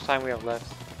see how much time we have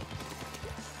left.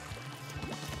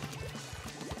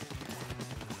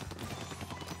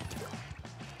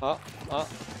 Oh.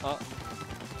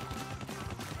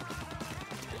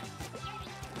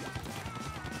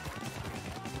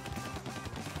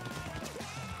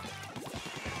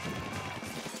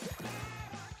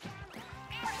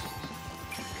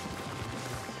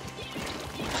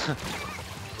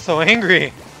 So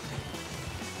angry!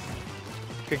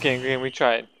 Good game, we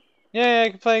tried. Yeah, I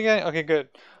can play again. Okay, good.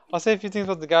 I'll say a few things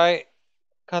about the guy.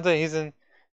 Content, he's an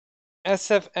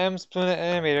SFM Splatoon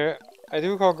animator. I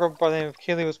do recall a girl by the name of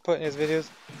Kaylee was put in his videos.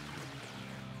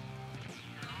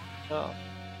 Oh.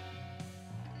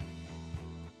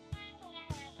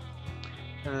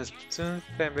 And the Splatoon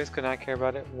fanbase could not care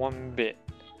about it one bit.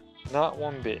 Not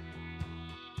one bit.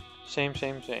 Shame,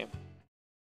 shame, shame.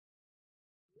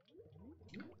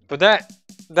 But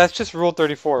that's just Rule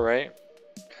 34, right?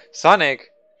 Sonic?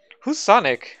 Who's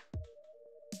Sonic?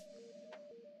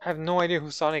 I have no idea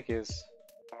who Sonic is.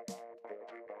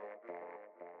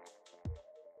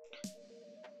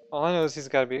 All I know is he's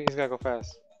gotta go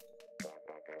fast.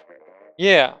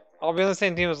 Yeah, I'll be on the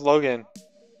same team as Logan.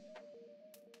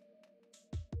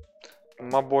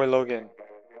 My boy Logan.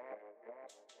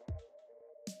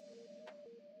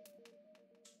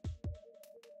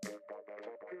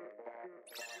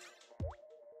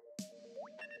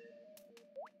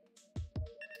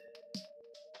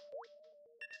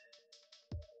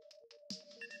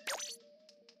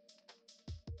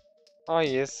 Oh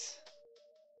yes.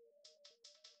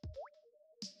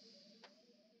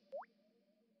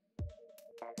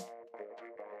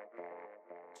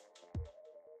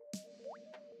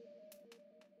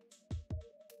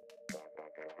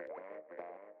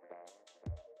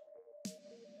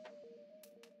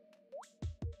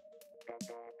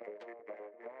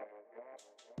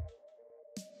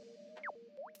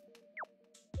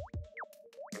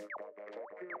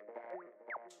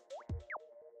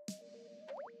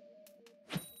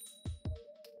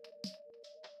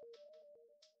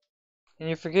 And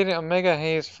you're forgetting Omega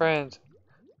Hayes' friend.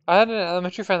 I had an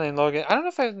elementary friend named Logan. I don't know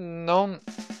if I've known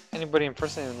anybody in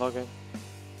person named Logan.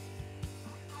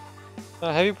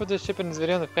 Have you put this ship in this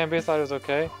video and the fanbase thought it was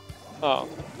okay? Oh.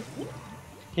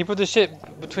 He put the ship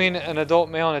between an adult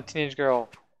male and a teenage girl.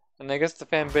 And I guess the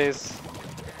fanbase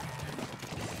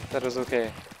that was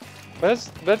okay.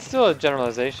 But that's still a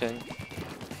generalization.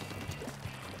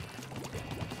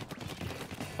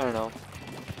 I don't know.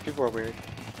 People are weird.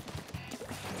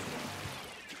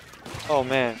 Oh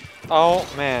man. Oh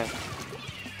man.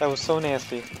 That was so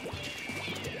nasty.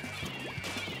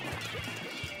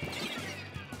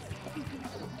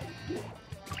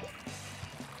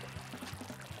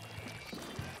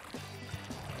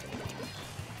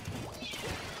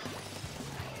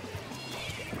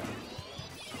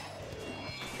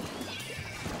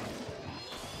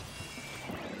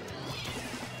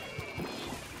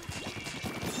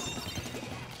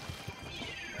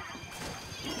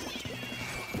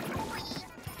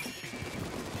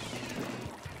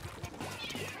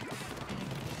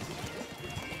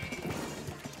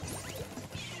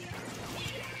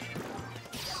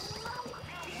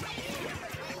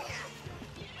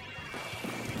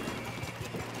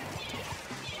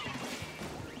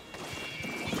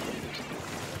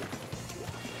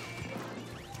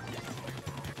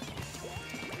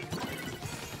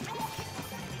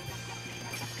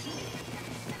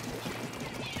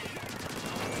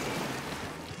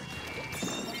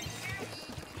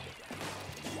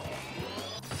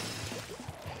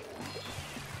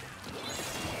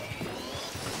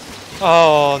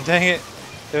 Oh, dang it.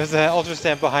 There was an ultra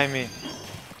stamp behind me.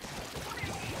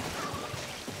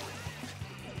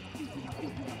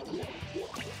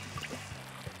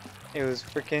 It was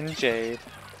freaking Jade.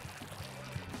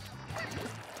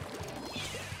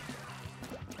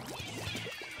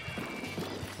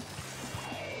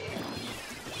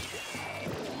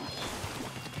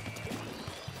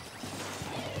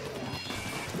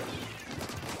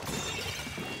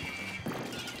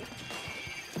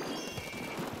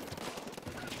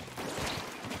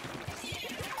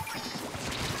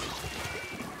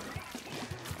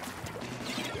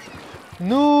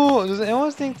 No! Does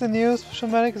anyone think the Neo Special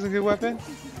Medic is a good weapon?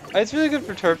 It's really good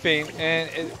for turfing, and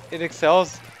it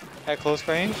excels at close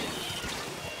range.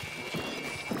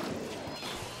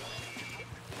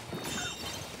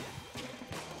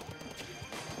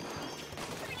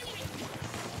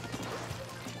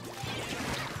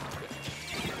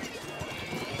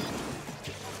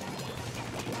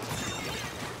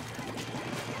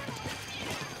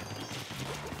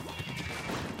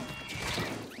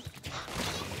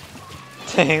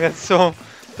 Dang, that's so...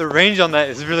 The range on that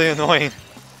is really annoying.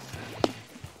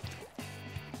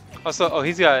 Also, oh,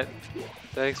 he's got...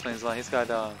 That explains a lot. He's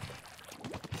got,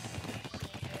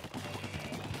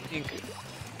 ink...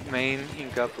 Main,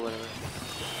 ink up, or whatever.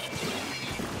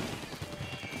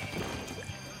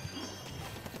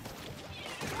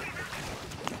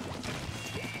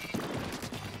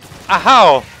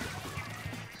 Ow!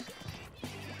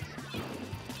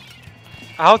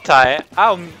 Ow, Ty.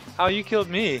 Ow, ow, you killed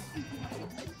me.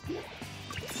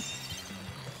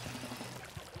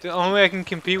 The only way I can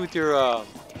compete with your,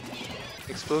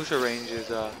 exposure range is,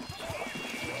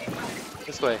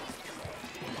 this way.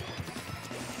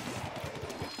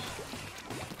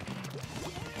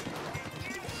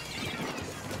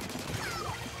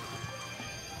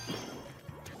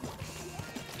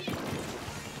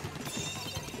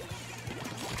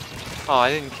 Oh,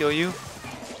 I didn't kill you?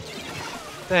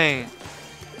 Dang. I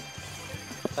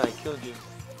thought I killed you.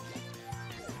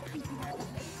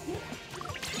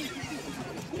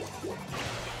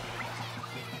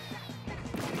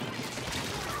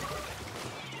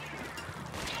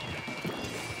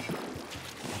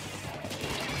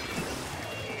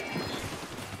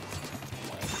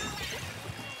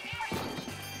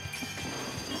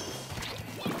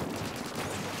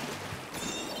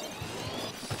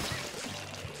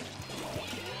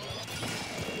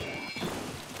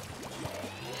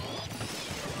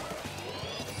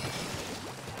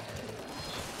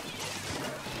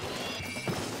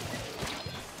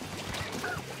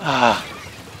 Ah.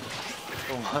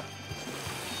 What?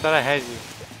 Thought I had you.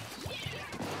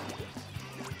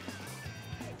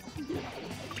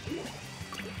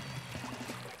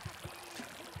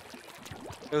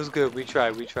 It was good. We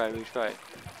tried. We tried. We tried.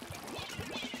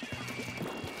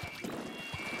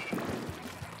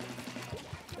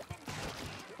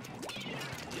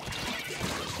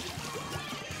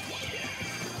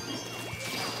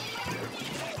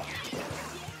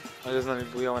 Oh, doesn't let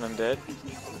me bleed when I'm dead.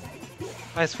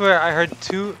 I swear I heard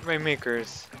 2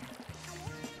 rainmakers.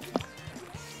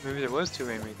 Maybe there was 2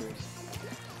 rainmakers.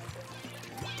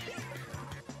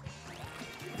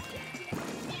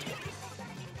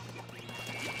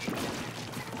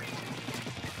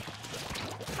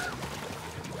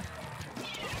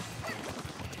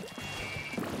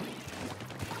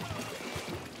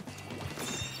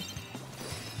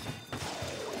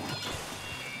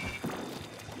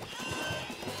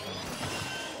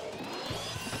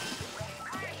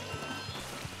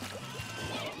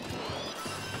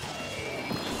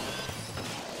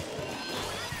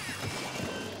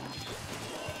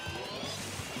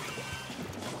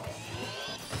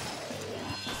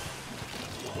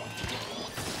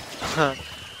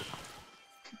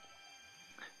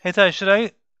 Hey Ty, should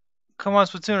I come on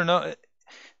Splatoon or no?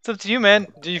 It's up to you, man.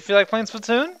 Do you feel like playing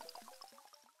Splatoon?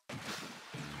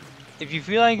 If you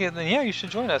feel like it, then yeah, you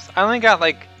should join us. I only got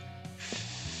like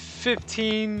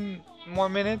 15 more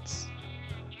minutes.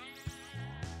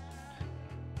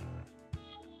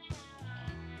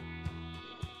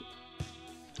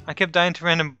 I kept dying to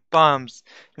random bombs.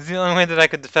 It's the only way that I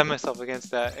could defend myself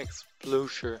against that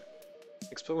explosion.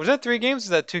 Was that 3 games or was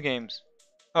that 2 games?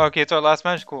 Oh, okay, it's our last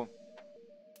match? Cool.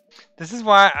 This is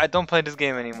why I don't play this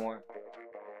game anymore.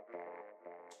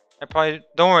 I probably...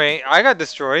 Don't worry, I got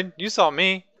destroyed. You saw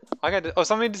me. Oh,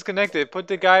 somebody disconnected. Put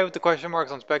the guy with the question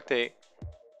marks on spectate.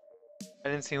 I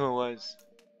didn't see who it was.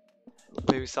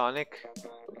 Maybe Sonic?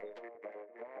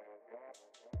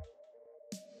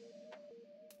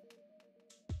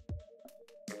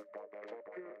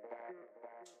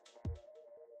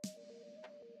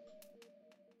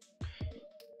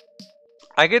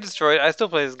 I get destroyed. I still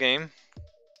play this game.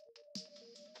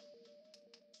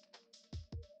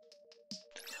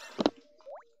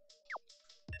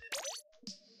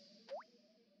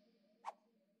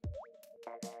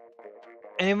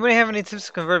 Anybody have any tips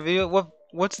to convert video?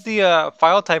 What's the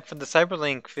file type for the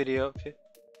Cyberlink video?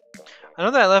 I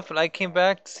know that I left, but I came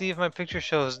back to see if my picture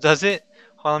shows. Does it?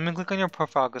 Hold on, let me click on your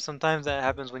profile, because sometimes that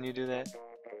happens when you do that.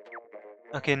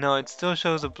 Okay, no, it still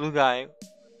shows a blue guy.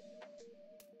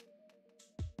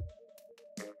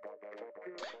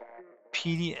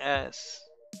 PDS.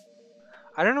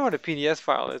 I don't know what a PDS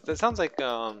file is. That sounds like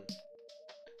a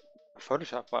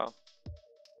Photoshop file.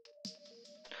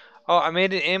 Oh, I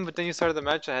made it in, but then you started the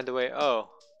match and I had to wait. Oh.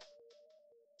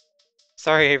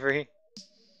 Sorry, Avery.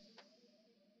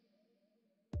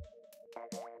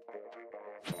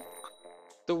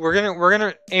 So we're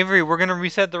gonna Avery, we're gonna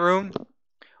reset the room.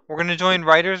 We're gonna join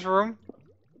Ryder's room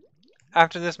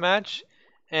after this match,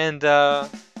 and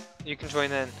you can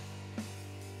join in.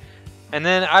 And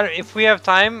then if we have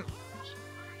time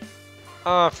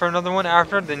for another one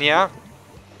after, then yeah.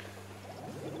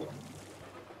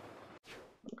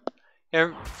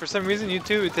 Yeah, for some reason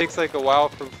YouTube it takes like a while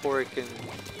before it can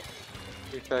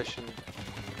refresh and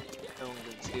no one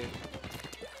can see it.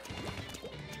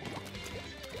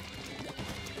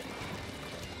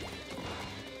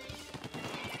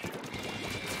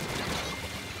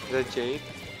 Is that Jade?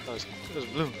 Oh, it was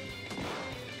blue.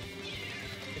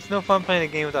 It's no fun playing a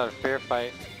game without a fair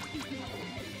fight.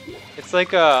 It's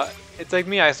like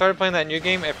me. I started playing that new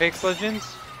game, Apex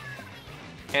Legends,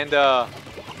 and I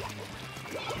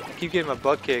keep getting my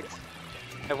butt kicked.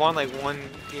 I've won like one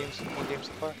game so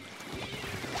far.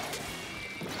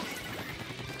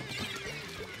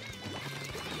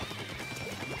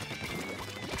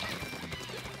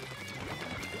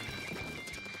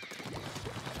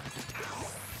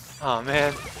 Oh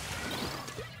man.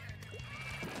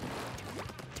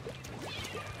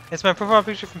 It's my profile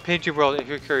picture from Patriot World if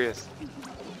you're curious.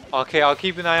 Okay, I'll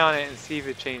keep an eye on it and see if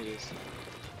it changes.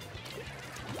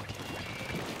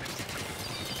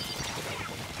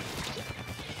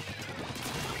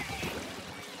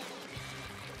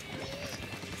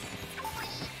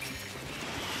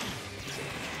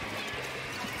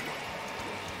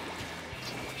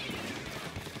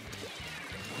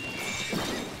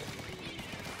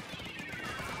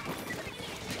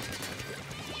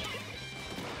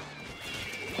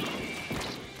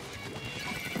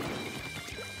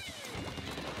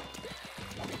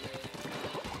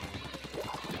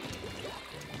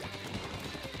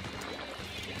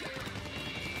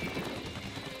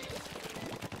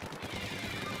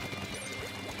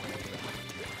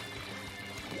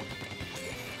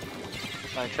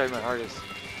 I tried my hardest.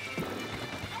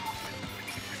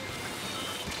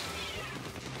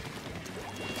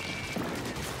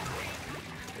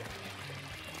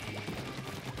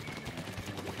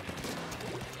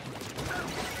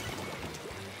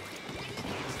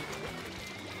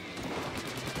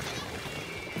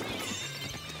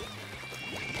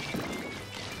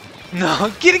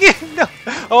 No, get it! No!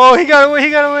 Oh, he got away!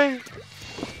 He got away!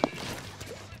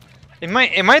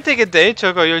 It might take a day,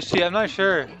 Choco Yoshi. I'm not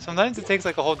sure. Sometimes it takes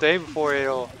like a whole day before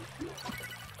it'll.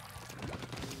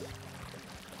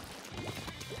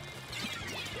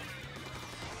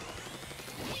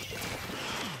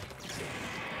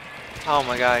 Oh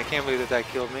my god! I can't believe that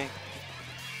killed me.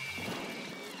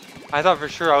 I thought for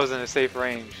sure I was in a safe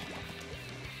range,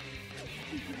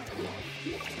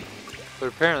 but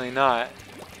apparently not.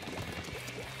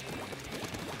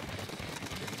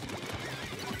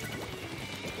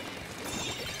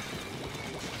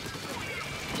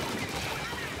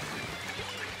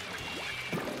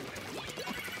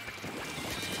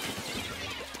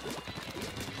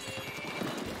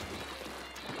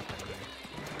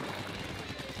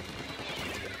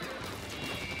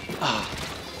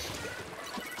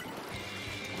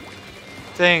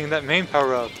 Dang, that main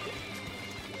power up.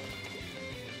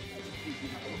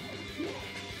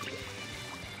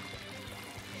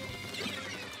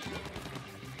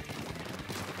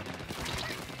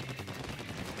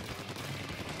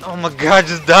 Oh my god,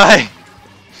 just die!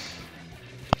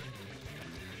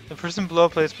 The person below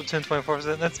plays Splatoon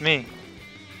 24%, that's me.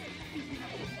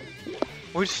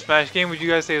 Which Smash game would you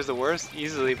guys say was the worst?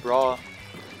 Easily Brawl.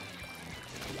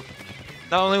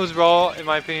 Not only was Brawl, in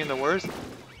my opinion, the worst,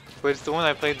 but it's the one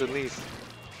I played the least.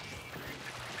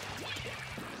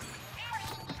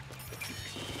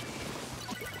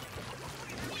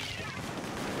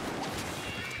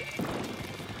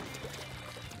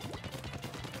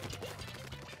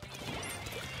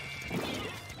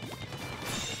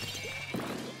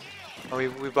 Oh,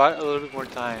 we bought a little bit more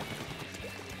time.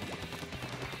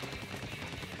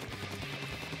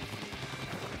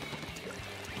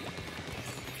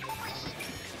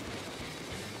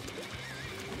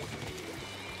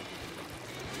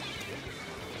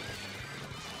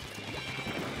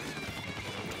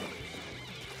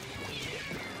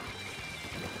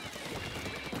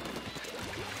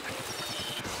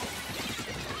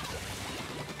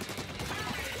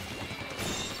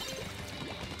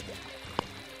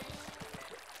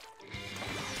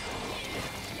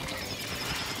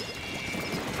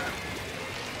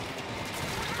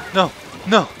 No!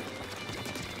 No!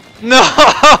 No!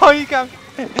 He got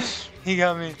me! He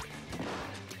got me.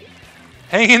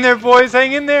 Hang in there, boys!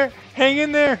 Hang in there! Hang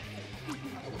in there!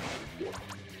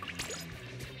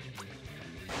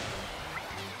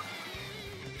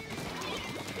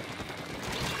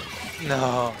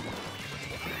 No.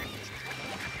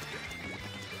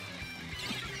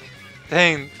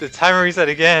 Dang, the timer reset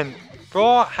again.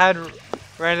 Bro had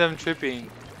random tripping.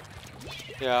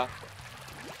 Yeah.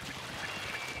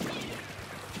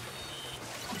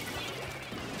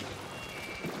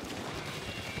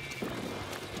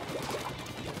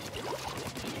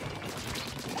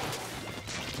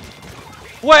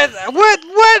 What? What?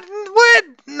 What? What?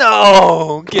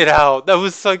 No! Get out. That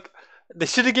was like... They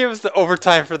should have given us the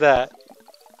overtime for that.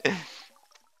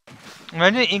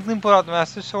 Imagine Inkling pulled out the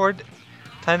Master Sword.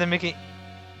 Time to make it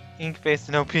ink-based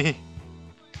and OP.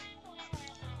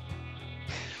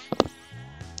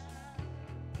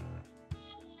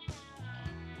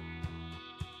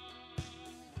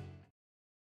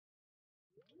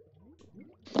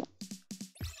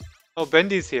 Oh,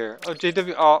 Bendy's here. Oh,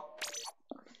 JW. Oh.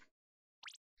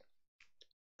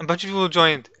 A bunch of people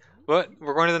joined. What?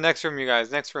 We're going to the next room, you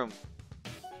guys. Next room.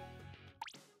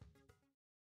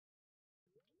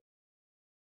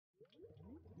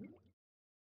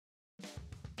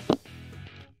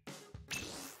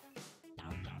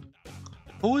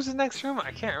 Who was the next room?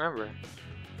 I can't remember.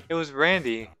 It was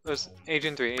Randy. It was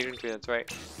Agent 3. Agent 3, that's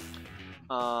right.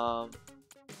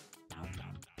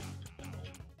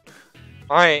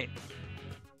 Alright.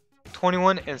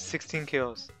 21 and 16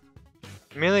 kills.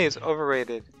 Melee is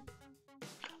overrated.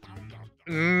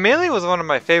 Melee was one of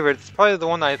my favorites. Probably the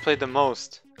one I played the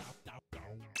most.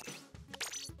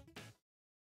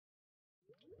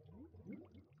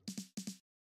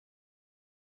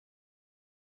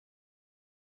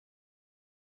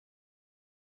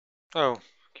 Oh,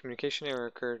 communication error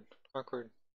occurred. Awkward.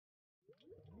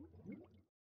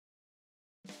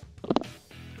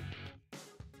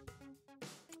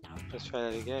 Let's try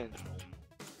that again.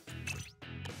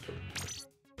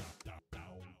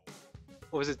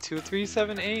 What was it?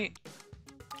 2378?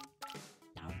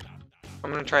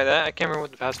 I'm gonna try that. I can't remember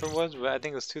what the password was, but I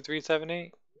think it was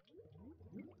 2378.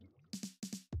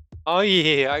 Oh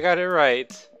yeah, I got it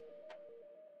right.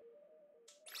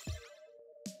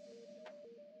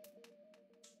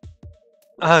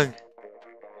 Ugh.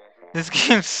 This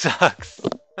game sucks.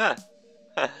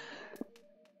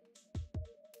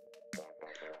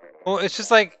 Well, it's just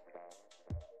like...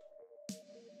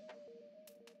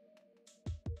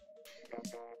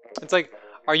 It's like,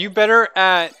 are you better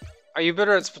at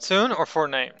Splatoon or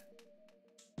Fortnite?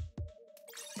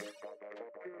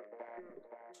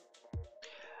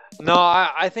 No,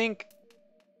 I think...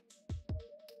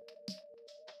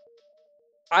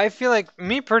 I feel like,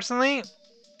 me personally...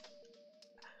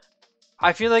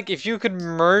 I feel like if you could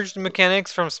merge the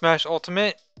mechanics from Smash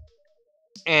Ultimate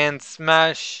and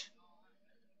Smash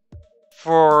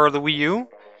for the Wii U,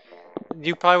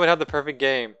 you probably would have the perfect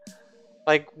game.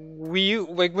 Like Wii U,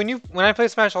 like when I play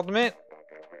Smash Ultimate,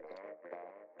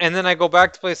 and then I go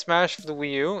back to play Smash for the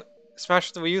Wii U, Smash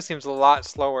for the Wii U seems a lot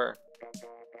slower.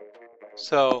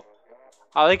 So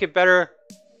I like it better.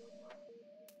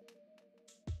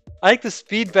 I like the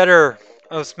speed better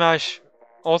of Smash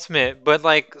Ultimate, but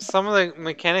like some of the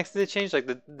mechanics did change, like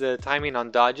the timing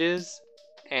on dodges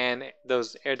and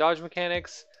those air dodge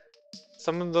mechanics.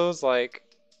 Some of those, like,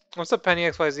 what's up, Penny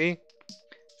XYZ?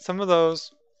 Some of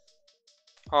those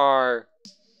are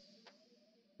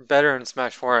better in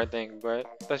Smash 4, I think, but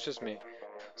that's just me.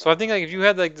 So I think like if you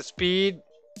had like the speed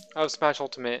of Smash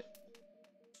Ultimate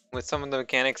with some of the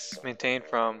mechanics maintained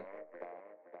from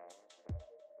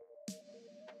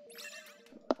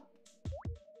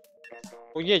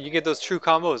well, yeah, you get those true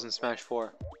combos in Smash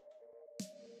 4.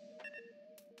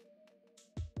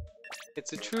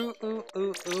 It's a true ooh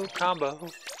ooh ooh combo.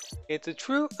 It's a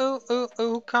true ooh ooh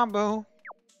ooh combo.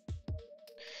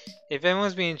 If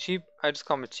anyone's being cheap, I just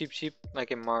call him a cheap cheap,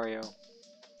 like in Mario.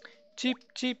 Cheap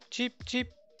cheap cheap cheap.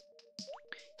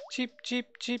 Cheap cheap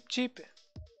cheap cheap.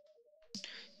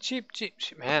 Cheap cheap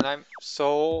cheap. Man, I'm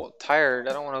so tired.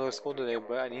 I don't want to go to school today,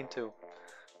 but I need to.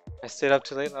 I stayed up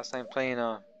too late last night playing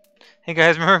Hey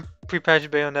guys, remember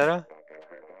pre-patch Bayonetta?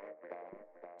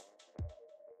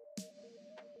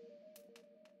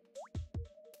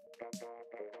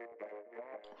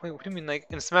 Wait, what do you mean, like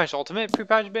in Smash Ultimate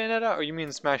pre-patch Bayonetta? Or you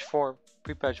mean Smash 4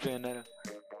 pre-patch Bayonetta?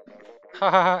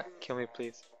 Hahaha, kill me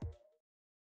please.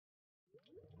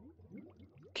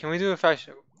 Can we do a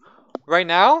fashion right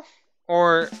now?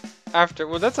 Or after?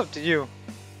 Well, that's up to you.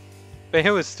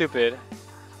 Bayo is stupid.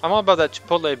 I'm all about that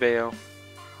Chipotle Bayo.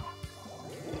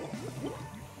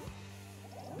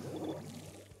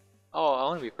 Oh, I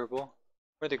want to be purple.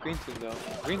 Where the green team though?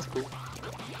 Green's cool.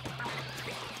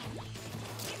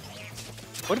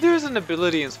 What if there is an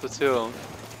ability in Splatoon?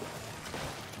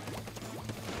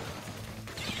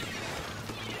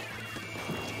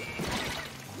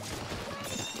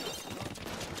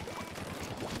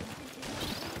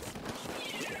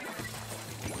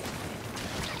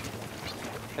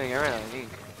 Dang, I ran out of ink.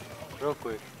 Real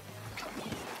quick.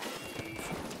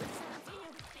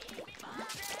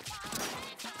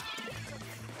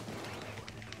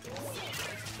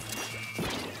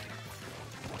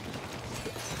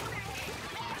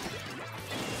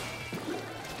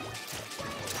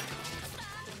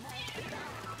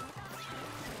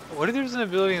 What if there's an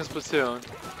ability in Splatoon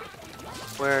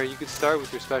where you could start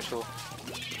with your special?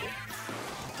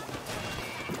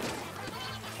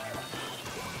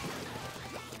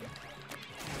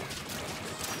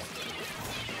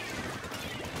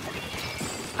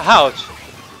 Ouch!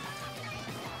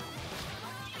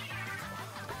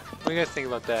 What do you guys think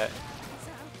about that?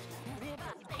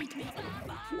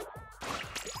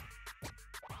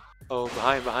 Oh,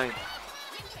 behind.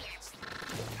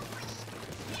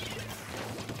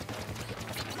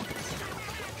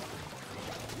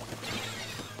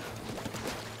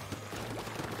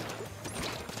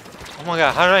 Oh my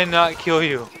god, how did I not kill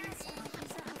you?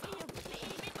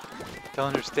 Don't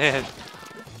understand.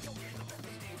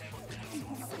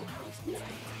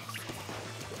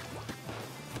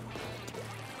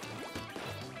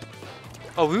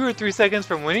 Oh, we were 3 seconds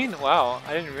from winning? Wow,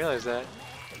 I didn't realize that.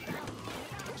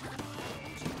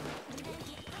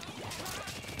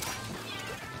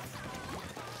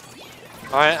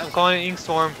 Alright, I'm calling it Ink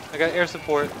Storm. I got air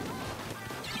support.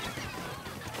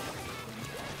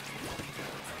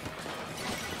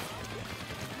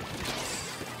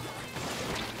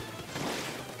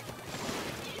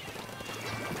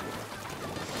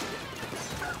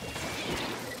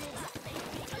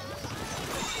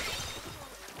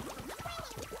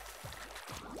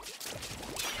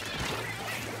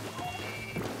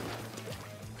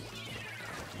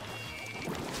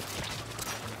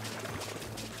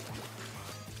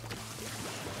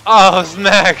 Oh,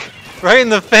 smack! Right in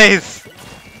the face!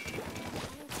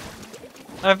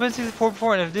 I've been season 4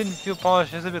 before and it didn't feel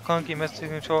polished. It was a bit clunky, messed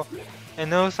with control, and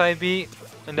no side B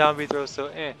and down B throws, so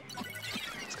eh.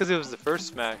 It's because it was the first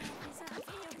smack.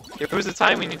 There was a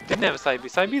time when you didn't have a side B.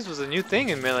 Side B's was a new thing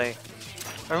in Melee.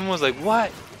 Everyone was like, what?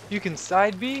 You can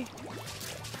side B?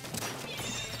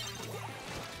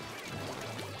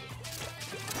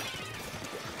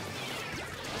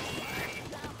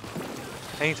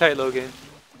 Hang tight, Logan.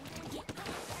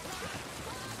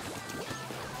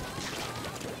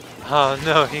 Oh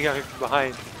no, he got me from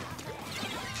behind.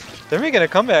 They're making a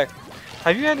comeback.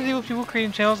 Have you had to deal with people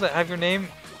creating channels that have your name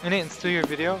in it and steal your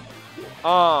video?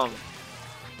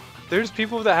 There's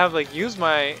people that have like used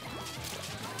my...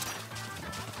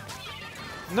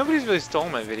 Nobody's really stolen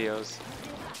my videos.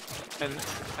 And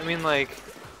I mean like...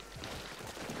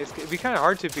 it'd be kind of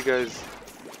hard to because...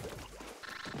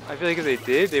 I feel like if they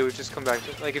did, they would just come back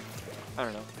to... Like if... I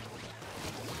don't know.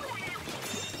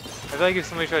 I feel like if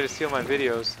somebody tried to steal my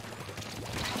videos...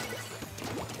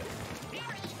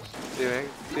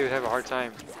 They would have a hard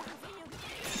time.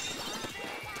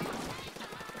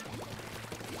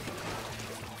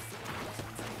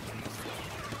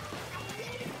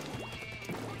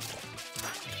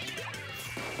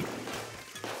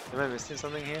 Am I missing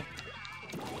something here?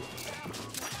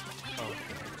 Oh.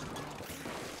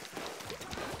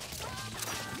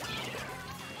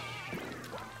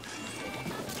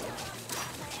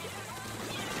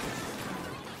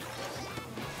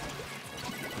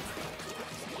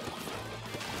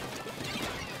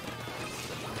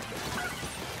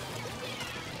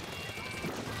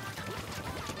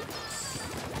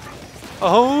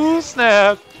 Oh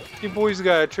snap! You boys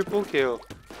got a triple kill.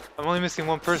 I'm only missing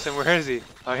one person. Where is he?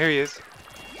 Oh, here he is.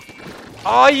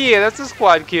 Oh yeah, that's a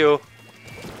squad kill.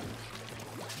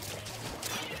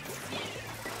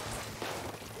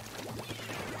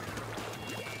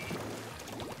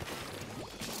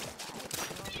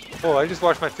 Oh, I just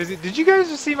watched my fizzy. Did you guys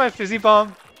just see my fizzy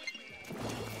bomb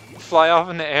fly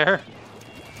off in the air?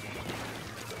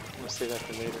 I'm gonna save that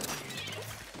for later.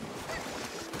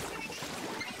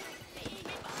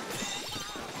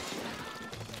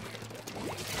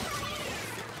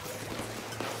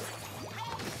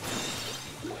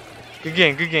 Good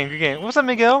game, good game, good game. What's up,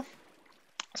 Miguel?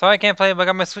 Sorry I can't play, but I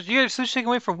got my Switch. You got your Switch taken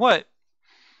away for what?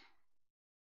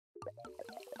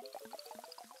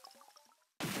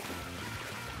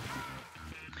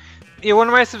 Yeah, one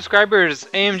of my subscribers,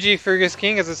 AMG Fergus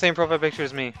King, has the same profile picture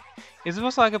as me. Is it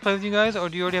possible I can play with you guys, or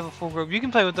do you already have a full group? You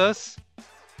can play with us.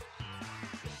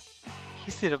 He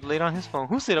stayed up late on his phone.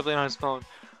 Who stayed up late on his phone?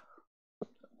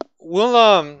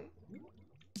 We'll,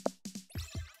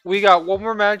 we got one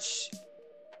more match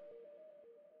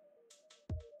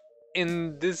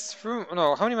in this room.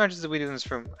 No, how many matches did we do in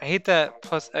this room? I hate that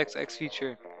plus XX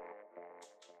feature.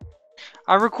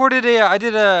 I recorded a, I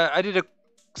did a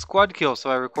squad kill, so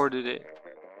I recorded it.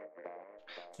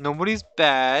 Nobody's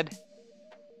bad.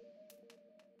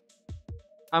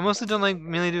 I mostly don't like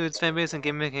Melee due to its fanbase and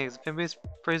game mechanics. Fanbase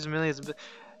praises Melee is a bit...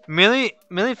 Melee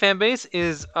fanbase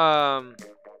is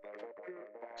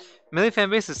Melee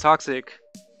fanbase is toxic.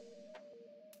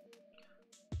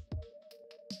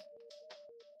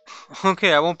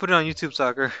 Okay, I won't put it on YouTube,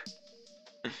 soccer.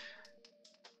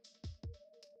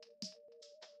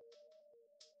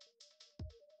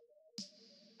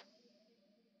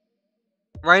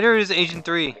 Writer is Agent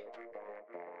 3.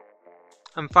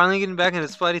 I'm finally getting back into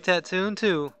Splatty Tattooing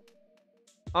too.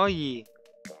 Oh yeah.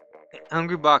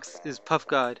 Hungry Box is Puff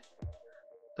God.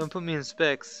 Don't put me in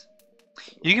specs.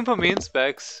 You can put me in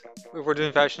specs if we're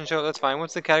doing fashion show. That's fine.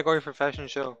 What's the category for fashion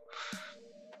show?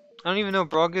 I don't even know.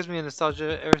 Brawl gives me a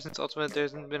nostalgia. Ever since Ultimate, there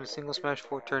hasn't been a single Smash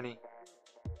 4 tourney.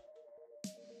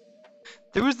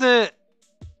 There was the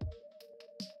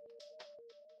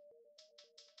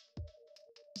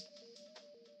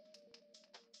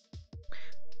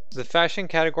fashion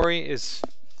category is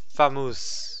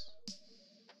famous.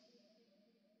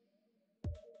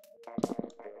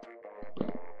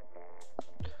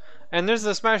 And there's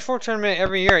the Smash 4 tournament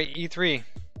every year at E3.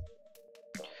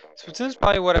 Splatoon's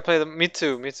probably what I play the. Me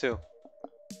too.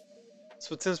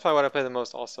 Splatoon's probably what I play the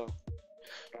most also.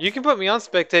 You can put me on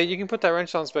Spectate. You can put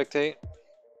Tyrantula on Spectate.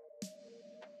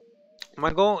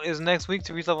 My goal is next week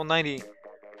to reach level 90.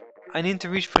 I need to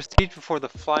reach Prestige before the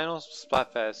final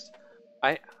Splatfest.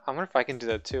 I wonder if I can do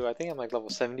that too. I think I'm like level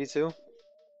 72.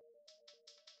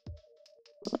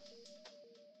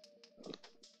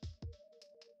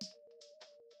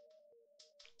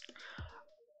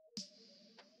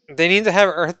 They need to have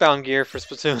Earthbound gear for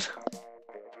Splatoon.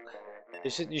 you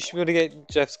should be able to get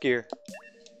Jeff's gear.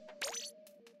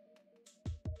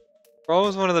 Brawl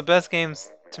was one of the best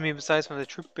games to me besides from the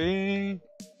Trooping.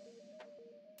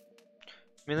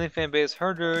 Mainly fan base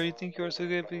harder. You think you were so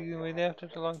good, but you wait after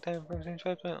a long time for a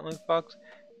tribesman. Only Fox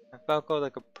and Falco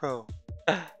like a pro.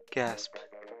 Gasp.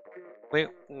 Wait,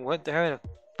 what? They're having a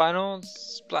final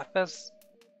Splatfest?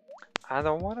 I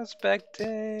don't want to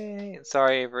spectate.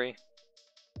 Sorry, Avery.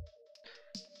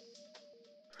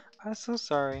 I'm so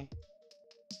sorry.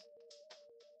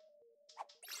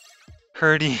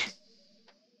 Hurdy.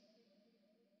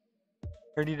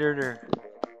 Hurdy dirter.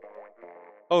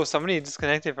 Oh, somebody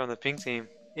disconnected from the pink team.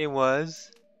 It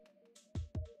was.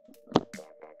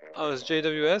 Oh, it was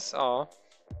JWS? Aw.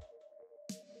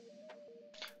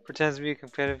 Pretends to be a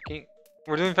competitive king.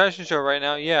 We're doing fashion show right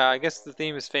now. Yeah, I guess the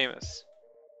theme is famous.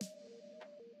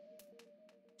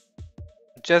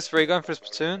 Jess ray gun for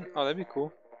Splatoon? Oh, that'd be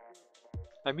cool.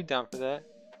 I'd be down for that.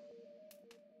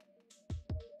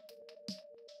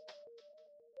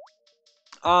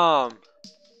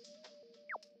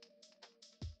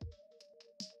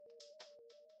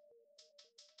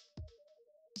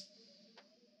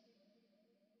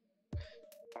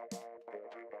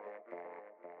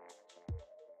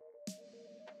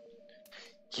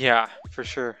 Yeah, for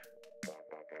sure.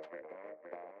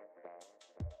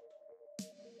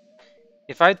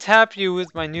 If I tap you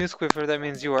with my new Squiffer, that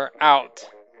means you are out.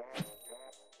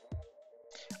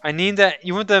 I need that.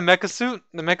 You want the mecha suit?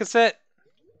 The mecha set?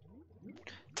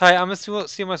 Ty, I'm gonna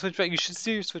see my switchback. You should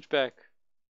see your switchback.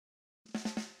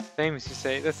 Famous, you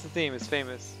say? That's the theme. It's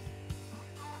famous.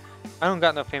 I don't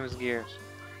got no famous gear.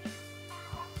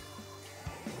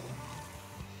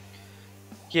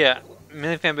 Yeah,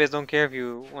 many fan base don't care if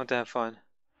you want to have fun.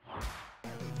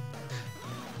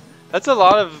 That's a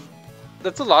lot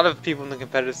of people in the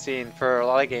competitive scene for a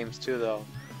lot of games too, though.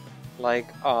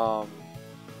 Like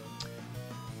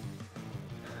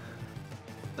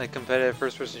competitive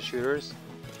first-person shooters.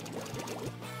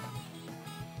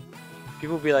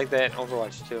 People be like that in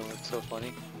Overwatch too. It's so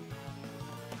funny.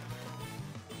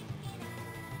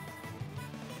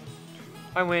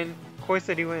 I win. Koi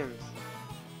said he wins.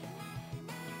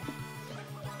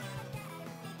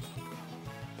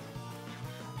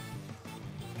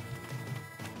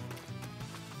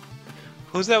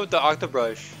 Who's that with the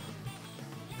Octobrush?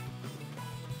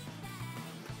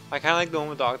 I kinda like the one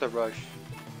with the Octobrush.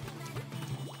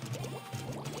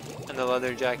 And the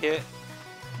leather jacket.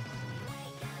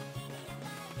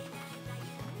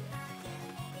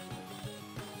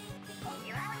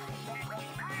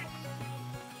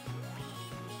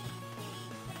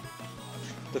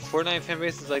 The Fortnite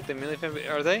fanbase is like the Melee fanbase,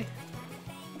 are they?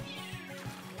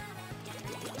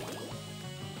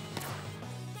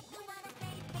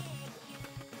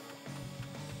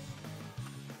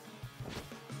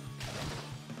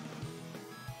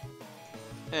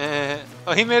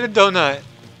 Oh, he made a donut.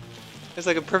 It's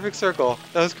like a perfect circle.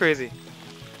 That was crazy.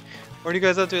 What are you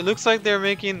guys up to? It looks like they're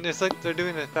making. It's like they're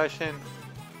doing a fashion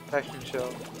show.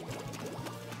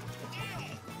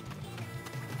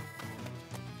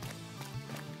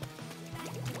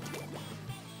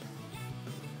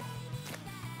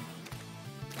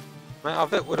 My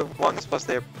outfit would have won, plus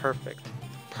they're perfect.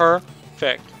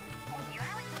 Perfect.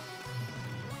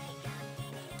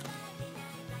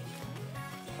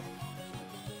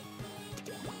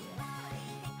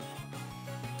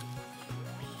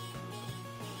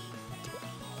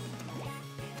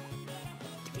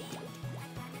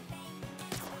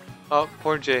 Oh,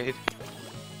 poor Jade.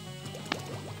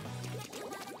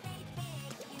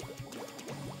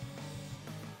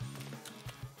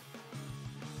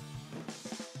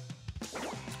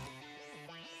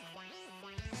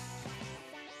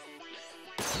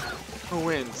 Who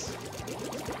wins?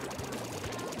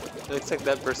 It looks like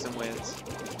that person wins.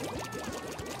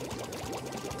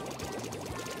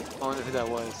 I wonder who that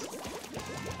was.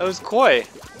 That was Koi!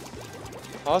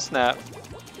 Oh snap.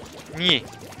 Nyeh.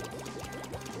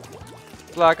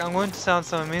 Black, I'm going to sound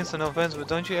so mean, so no offense, but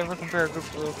don't you ever compare a group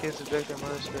of little kids to Jack their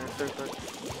mother's spirit in third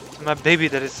person to my baby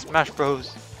that is Smash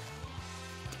Bros.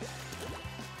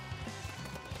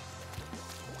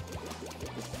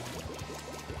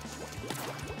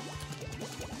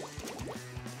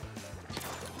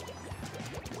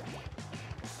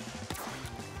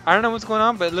 I don't know what's going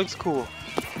on, but it looks cool.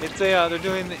 It's a, they're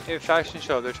doing a fashion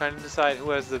show. They're trying to decide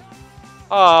who has the...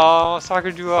 Oh,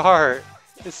 Soccer drew a heart.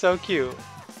 It's so cute.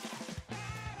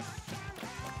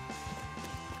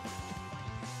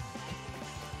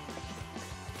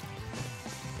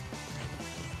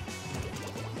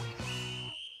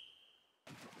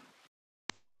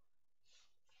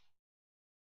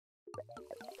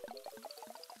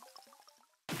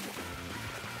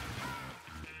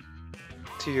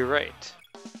 To your right.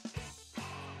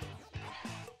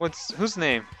 Whose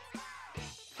name?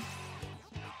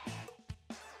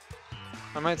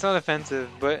 I might sound offensive,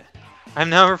 but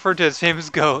I'm now referred to as famous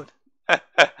goat. I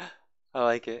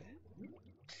like it.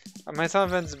 I might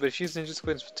sound offensive, but if you use Ninja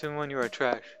Squid in Splatoon 1, you are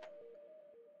trash.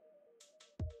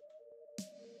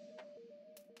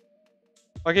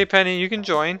 Okay, Penny, you can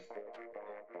join.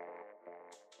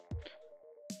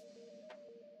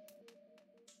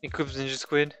 Equips Ninja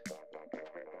Squid.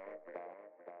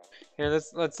 Here,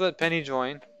 let's let Penny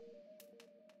join.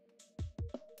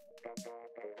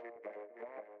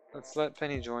 Let's let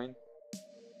Penny join.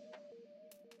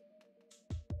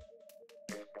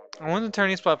 I won the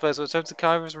tourney splatfest, so it's up to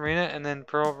Kai vs Marina, and then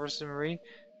Pearl vs Marie,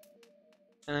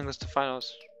 and then goes to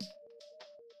finals.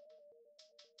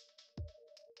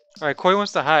 Alright, Koi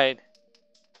wants to hide.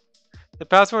 The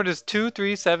password is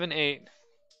 2378.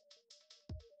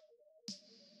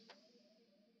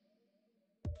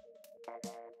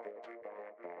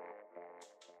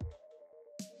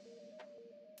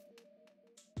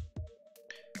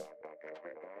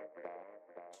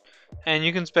 And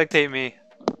you can spectate me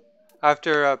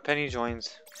after Penny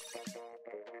joins.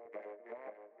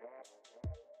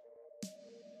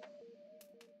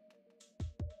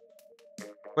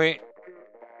 Wait.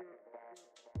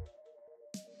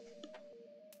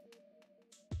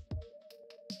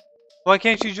 Why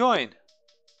can't you join?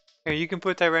 Here, you can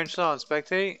put Tyrantula on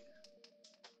spectate.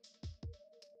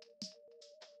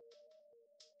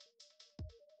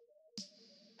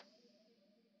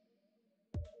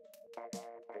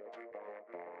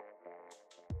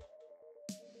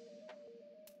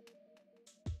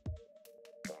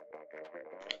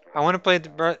 I want to play the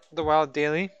Breath of the Wild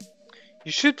daily.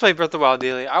 You should play Breath of the Wild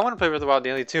daily. I want to play Breath of the Wild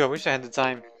daily too. I wish I had the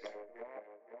time.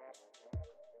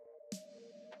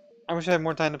 I wish I had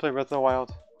more time to play Breath of the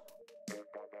Wild.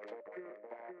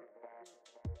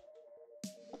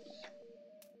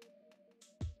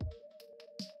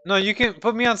 No, you can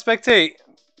put me on spectate.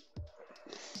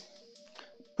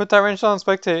 Put Tyrantula on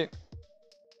spectate.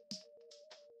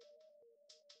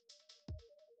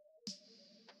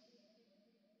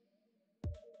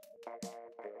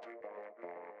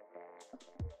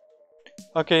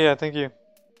 Okay, yeah, thank you.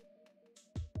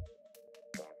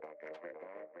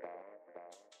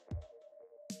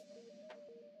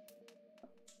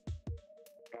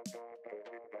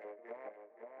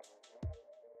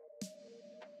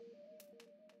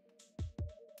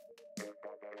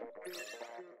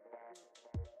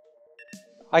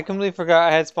 I completely forgot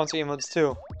I had sponsor emotes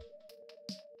too.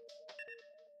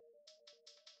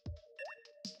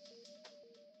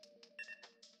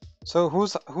 So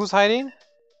who's hiding?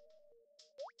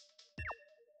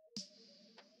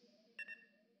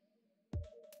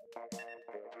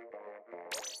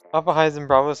 Papa hides and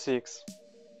Bravo seeks.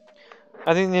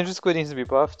 I think Ninja Squid needs to be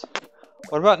buffed.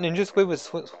 What about Ninja Squid with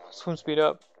swim speed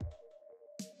up?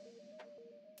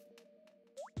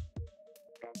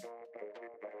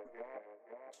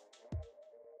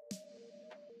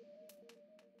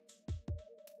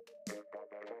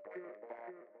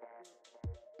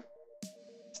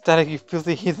 Static, you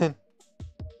filthy heathen.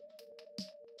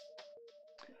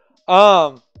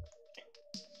 What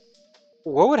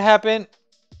would happen?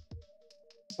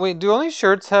 Wait, do only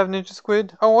shirts have Ninja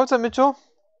Squid? Oh, what's up, Mitchell?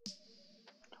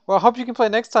 Well, I hope you can play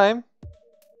next time.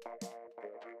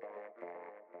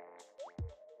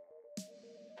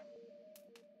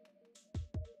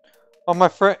 Oh, my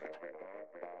friend.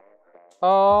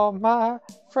 all my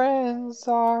friends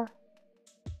are.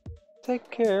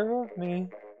 Take care of me.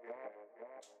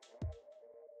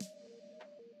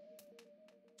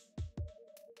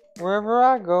 Wherever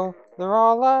I go, they're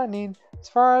all I need, as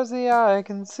far as the eye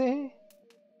can see.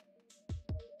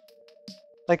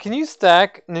 Like, can you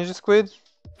stack Ninja Squid?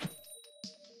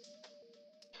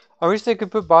 I wish they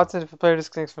could put bots in if a player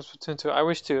disconnects from Splatoon 2. I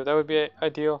wish too. That would be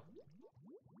ideal.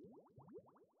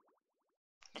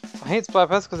 I hate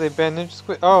Splatfest because they banned Ninja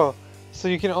Squid. Oh, so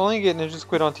you can only get Ninja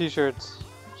Squid on t-shirts.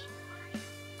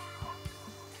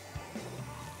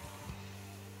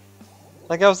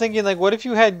 Like, I was thinking, like, what if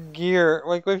you had gear?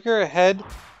 Like, what if your head,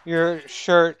 your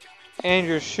shirt, and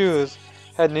your shoes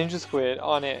had Ninja Squid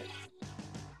on it?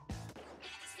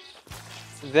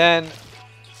 Then...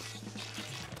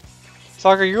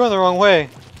 Soccer, you're going the wrong way.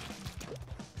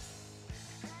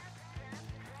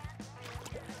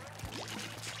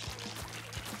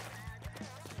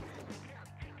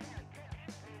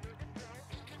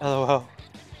 LOL.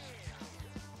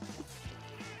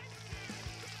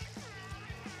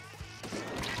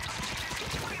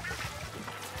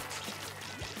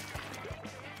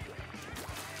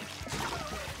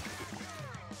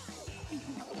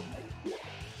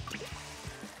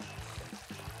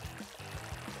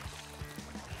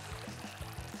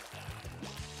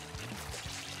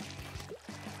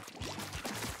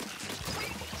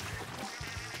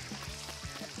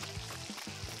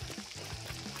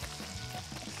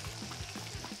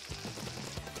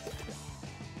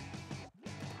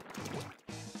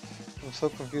 I'm so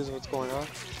confused with what's going on.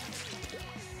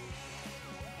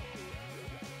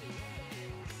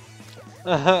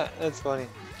 That's funny.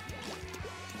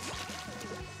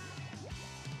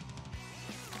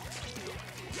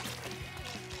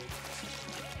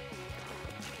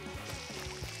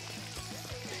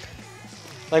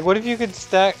 Like, what if you could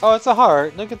stack... Oh, it's a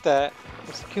heart. Look at that.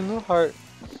 It's a cute little heart.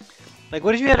 Like,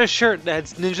 what if you had a shirt that had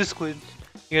Ninja Squid,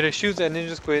 you had a shoes that had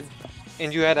Ninja Squid,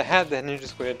 and you had a hat that had Ninja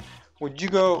Squid? Would you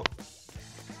go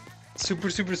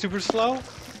super slow?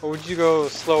 Or would you go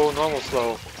slow, normal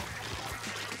slow?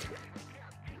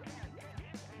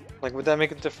 Like, would that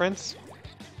make a difference?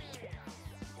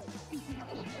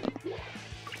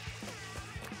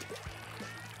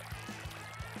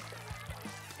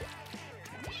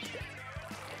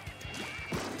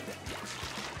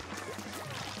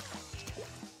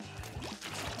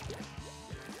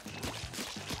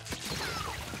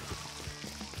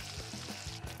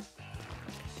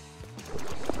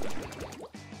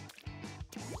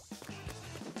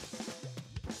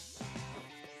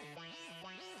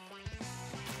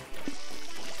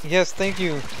 Yes, thank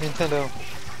you, Nintendo.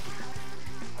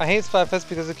 I hate Splatfest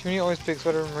because the community always picks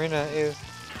whatever Marina is,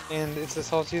 and it's the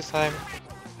saltiest time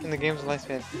in the game's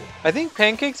lifespan. I think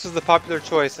Pancakes was the popular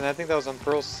choice, and I think that was on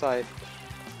Pearl's side.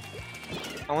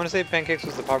 I want to say Pancakes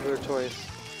was the popular choice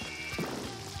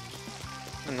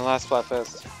in the last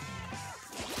Splatfest.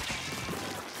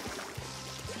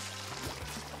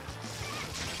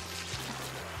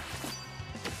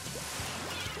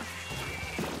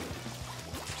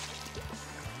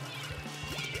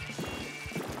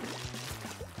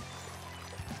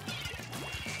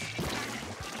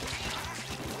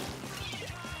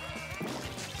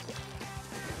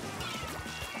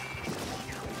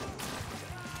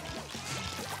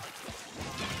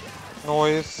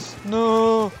 Noise.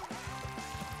 No.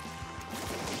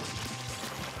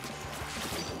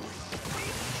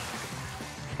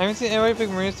 I haven't seen anybody pick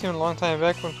Maria's team in a long time.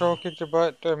 Back when Pearl kicked her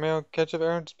butt, or male ketchup,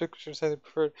 Aaron's pictures said they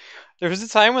preferred. There was a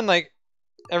time when like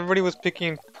everybody was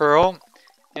picking Pearl,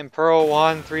 and Pearl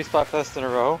won 3 Splatfests in a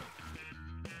row.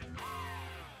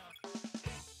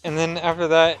 And then after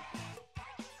that,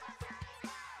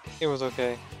 it was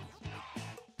okay.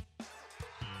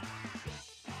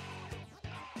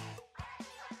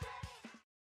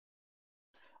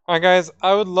 Alright guys,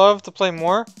 I would love to play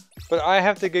more, but I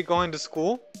have to get going to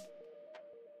school.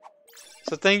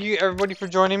 So thank you everybody for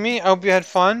joining me. I hope you had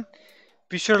fun.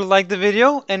 Be sure to like the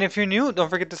video, and if you're new, don't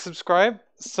forget to subscribe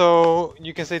so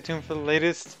you can stay tuned for the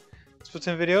latest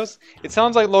Splatoon videos. It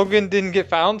sounds like Logan didn't get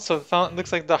found, so it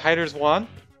looks like the hiders won.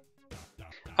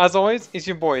 As always, it's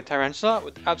your boy Tyrantula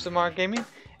with Monarch Gaming,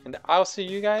 and I'll see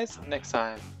you guys next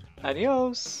time.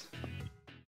 Adios!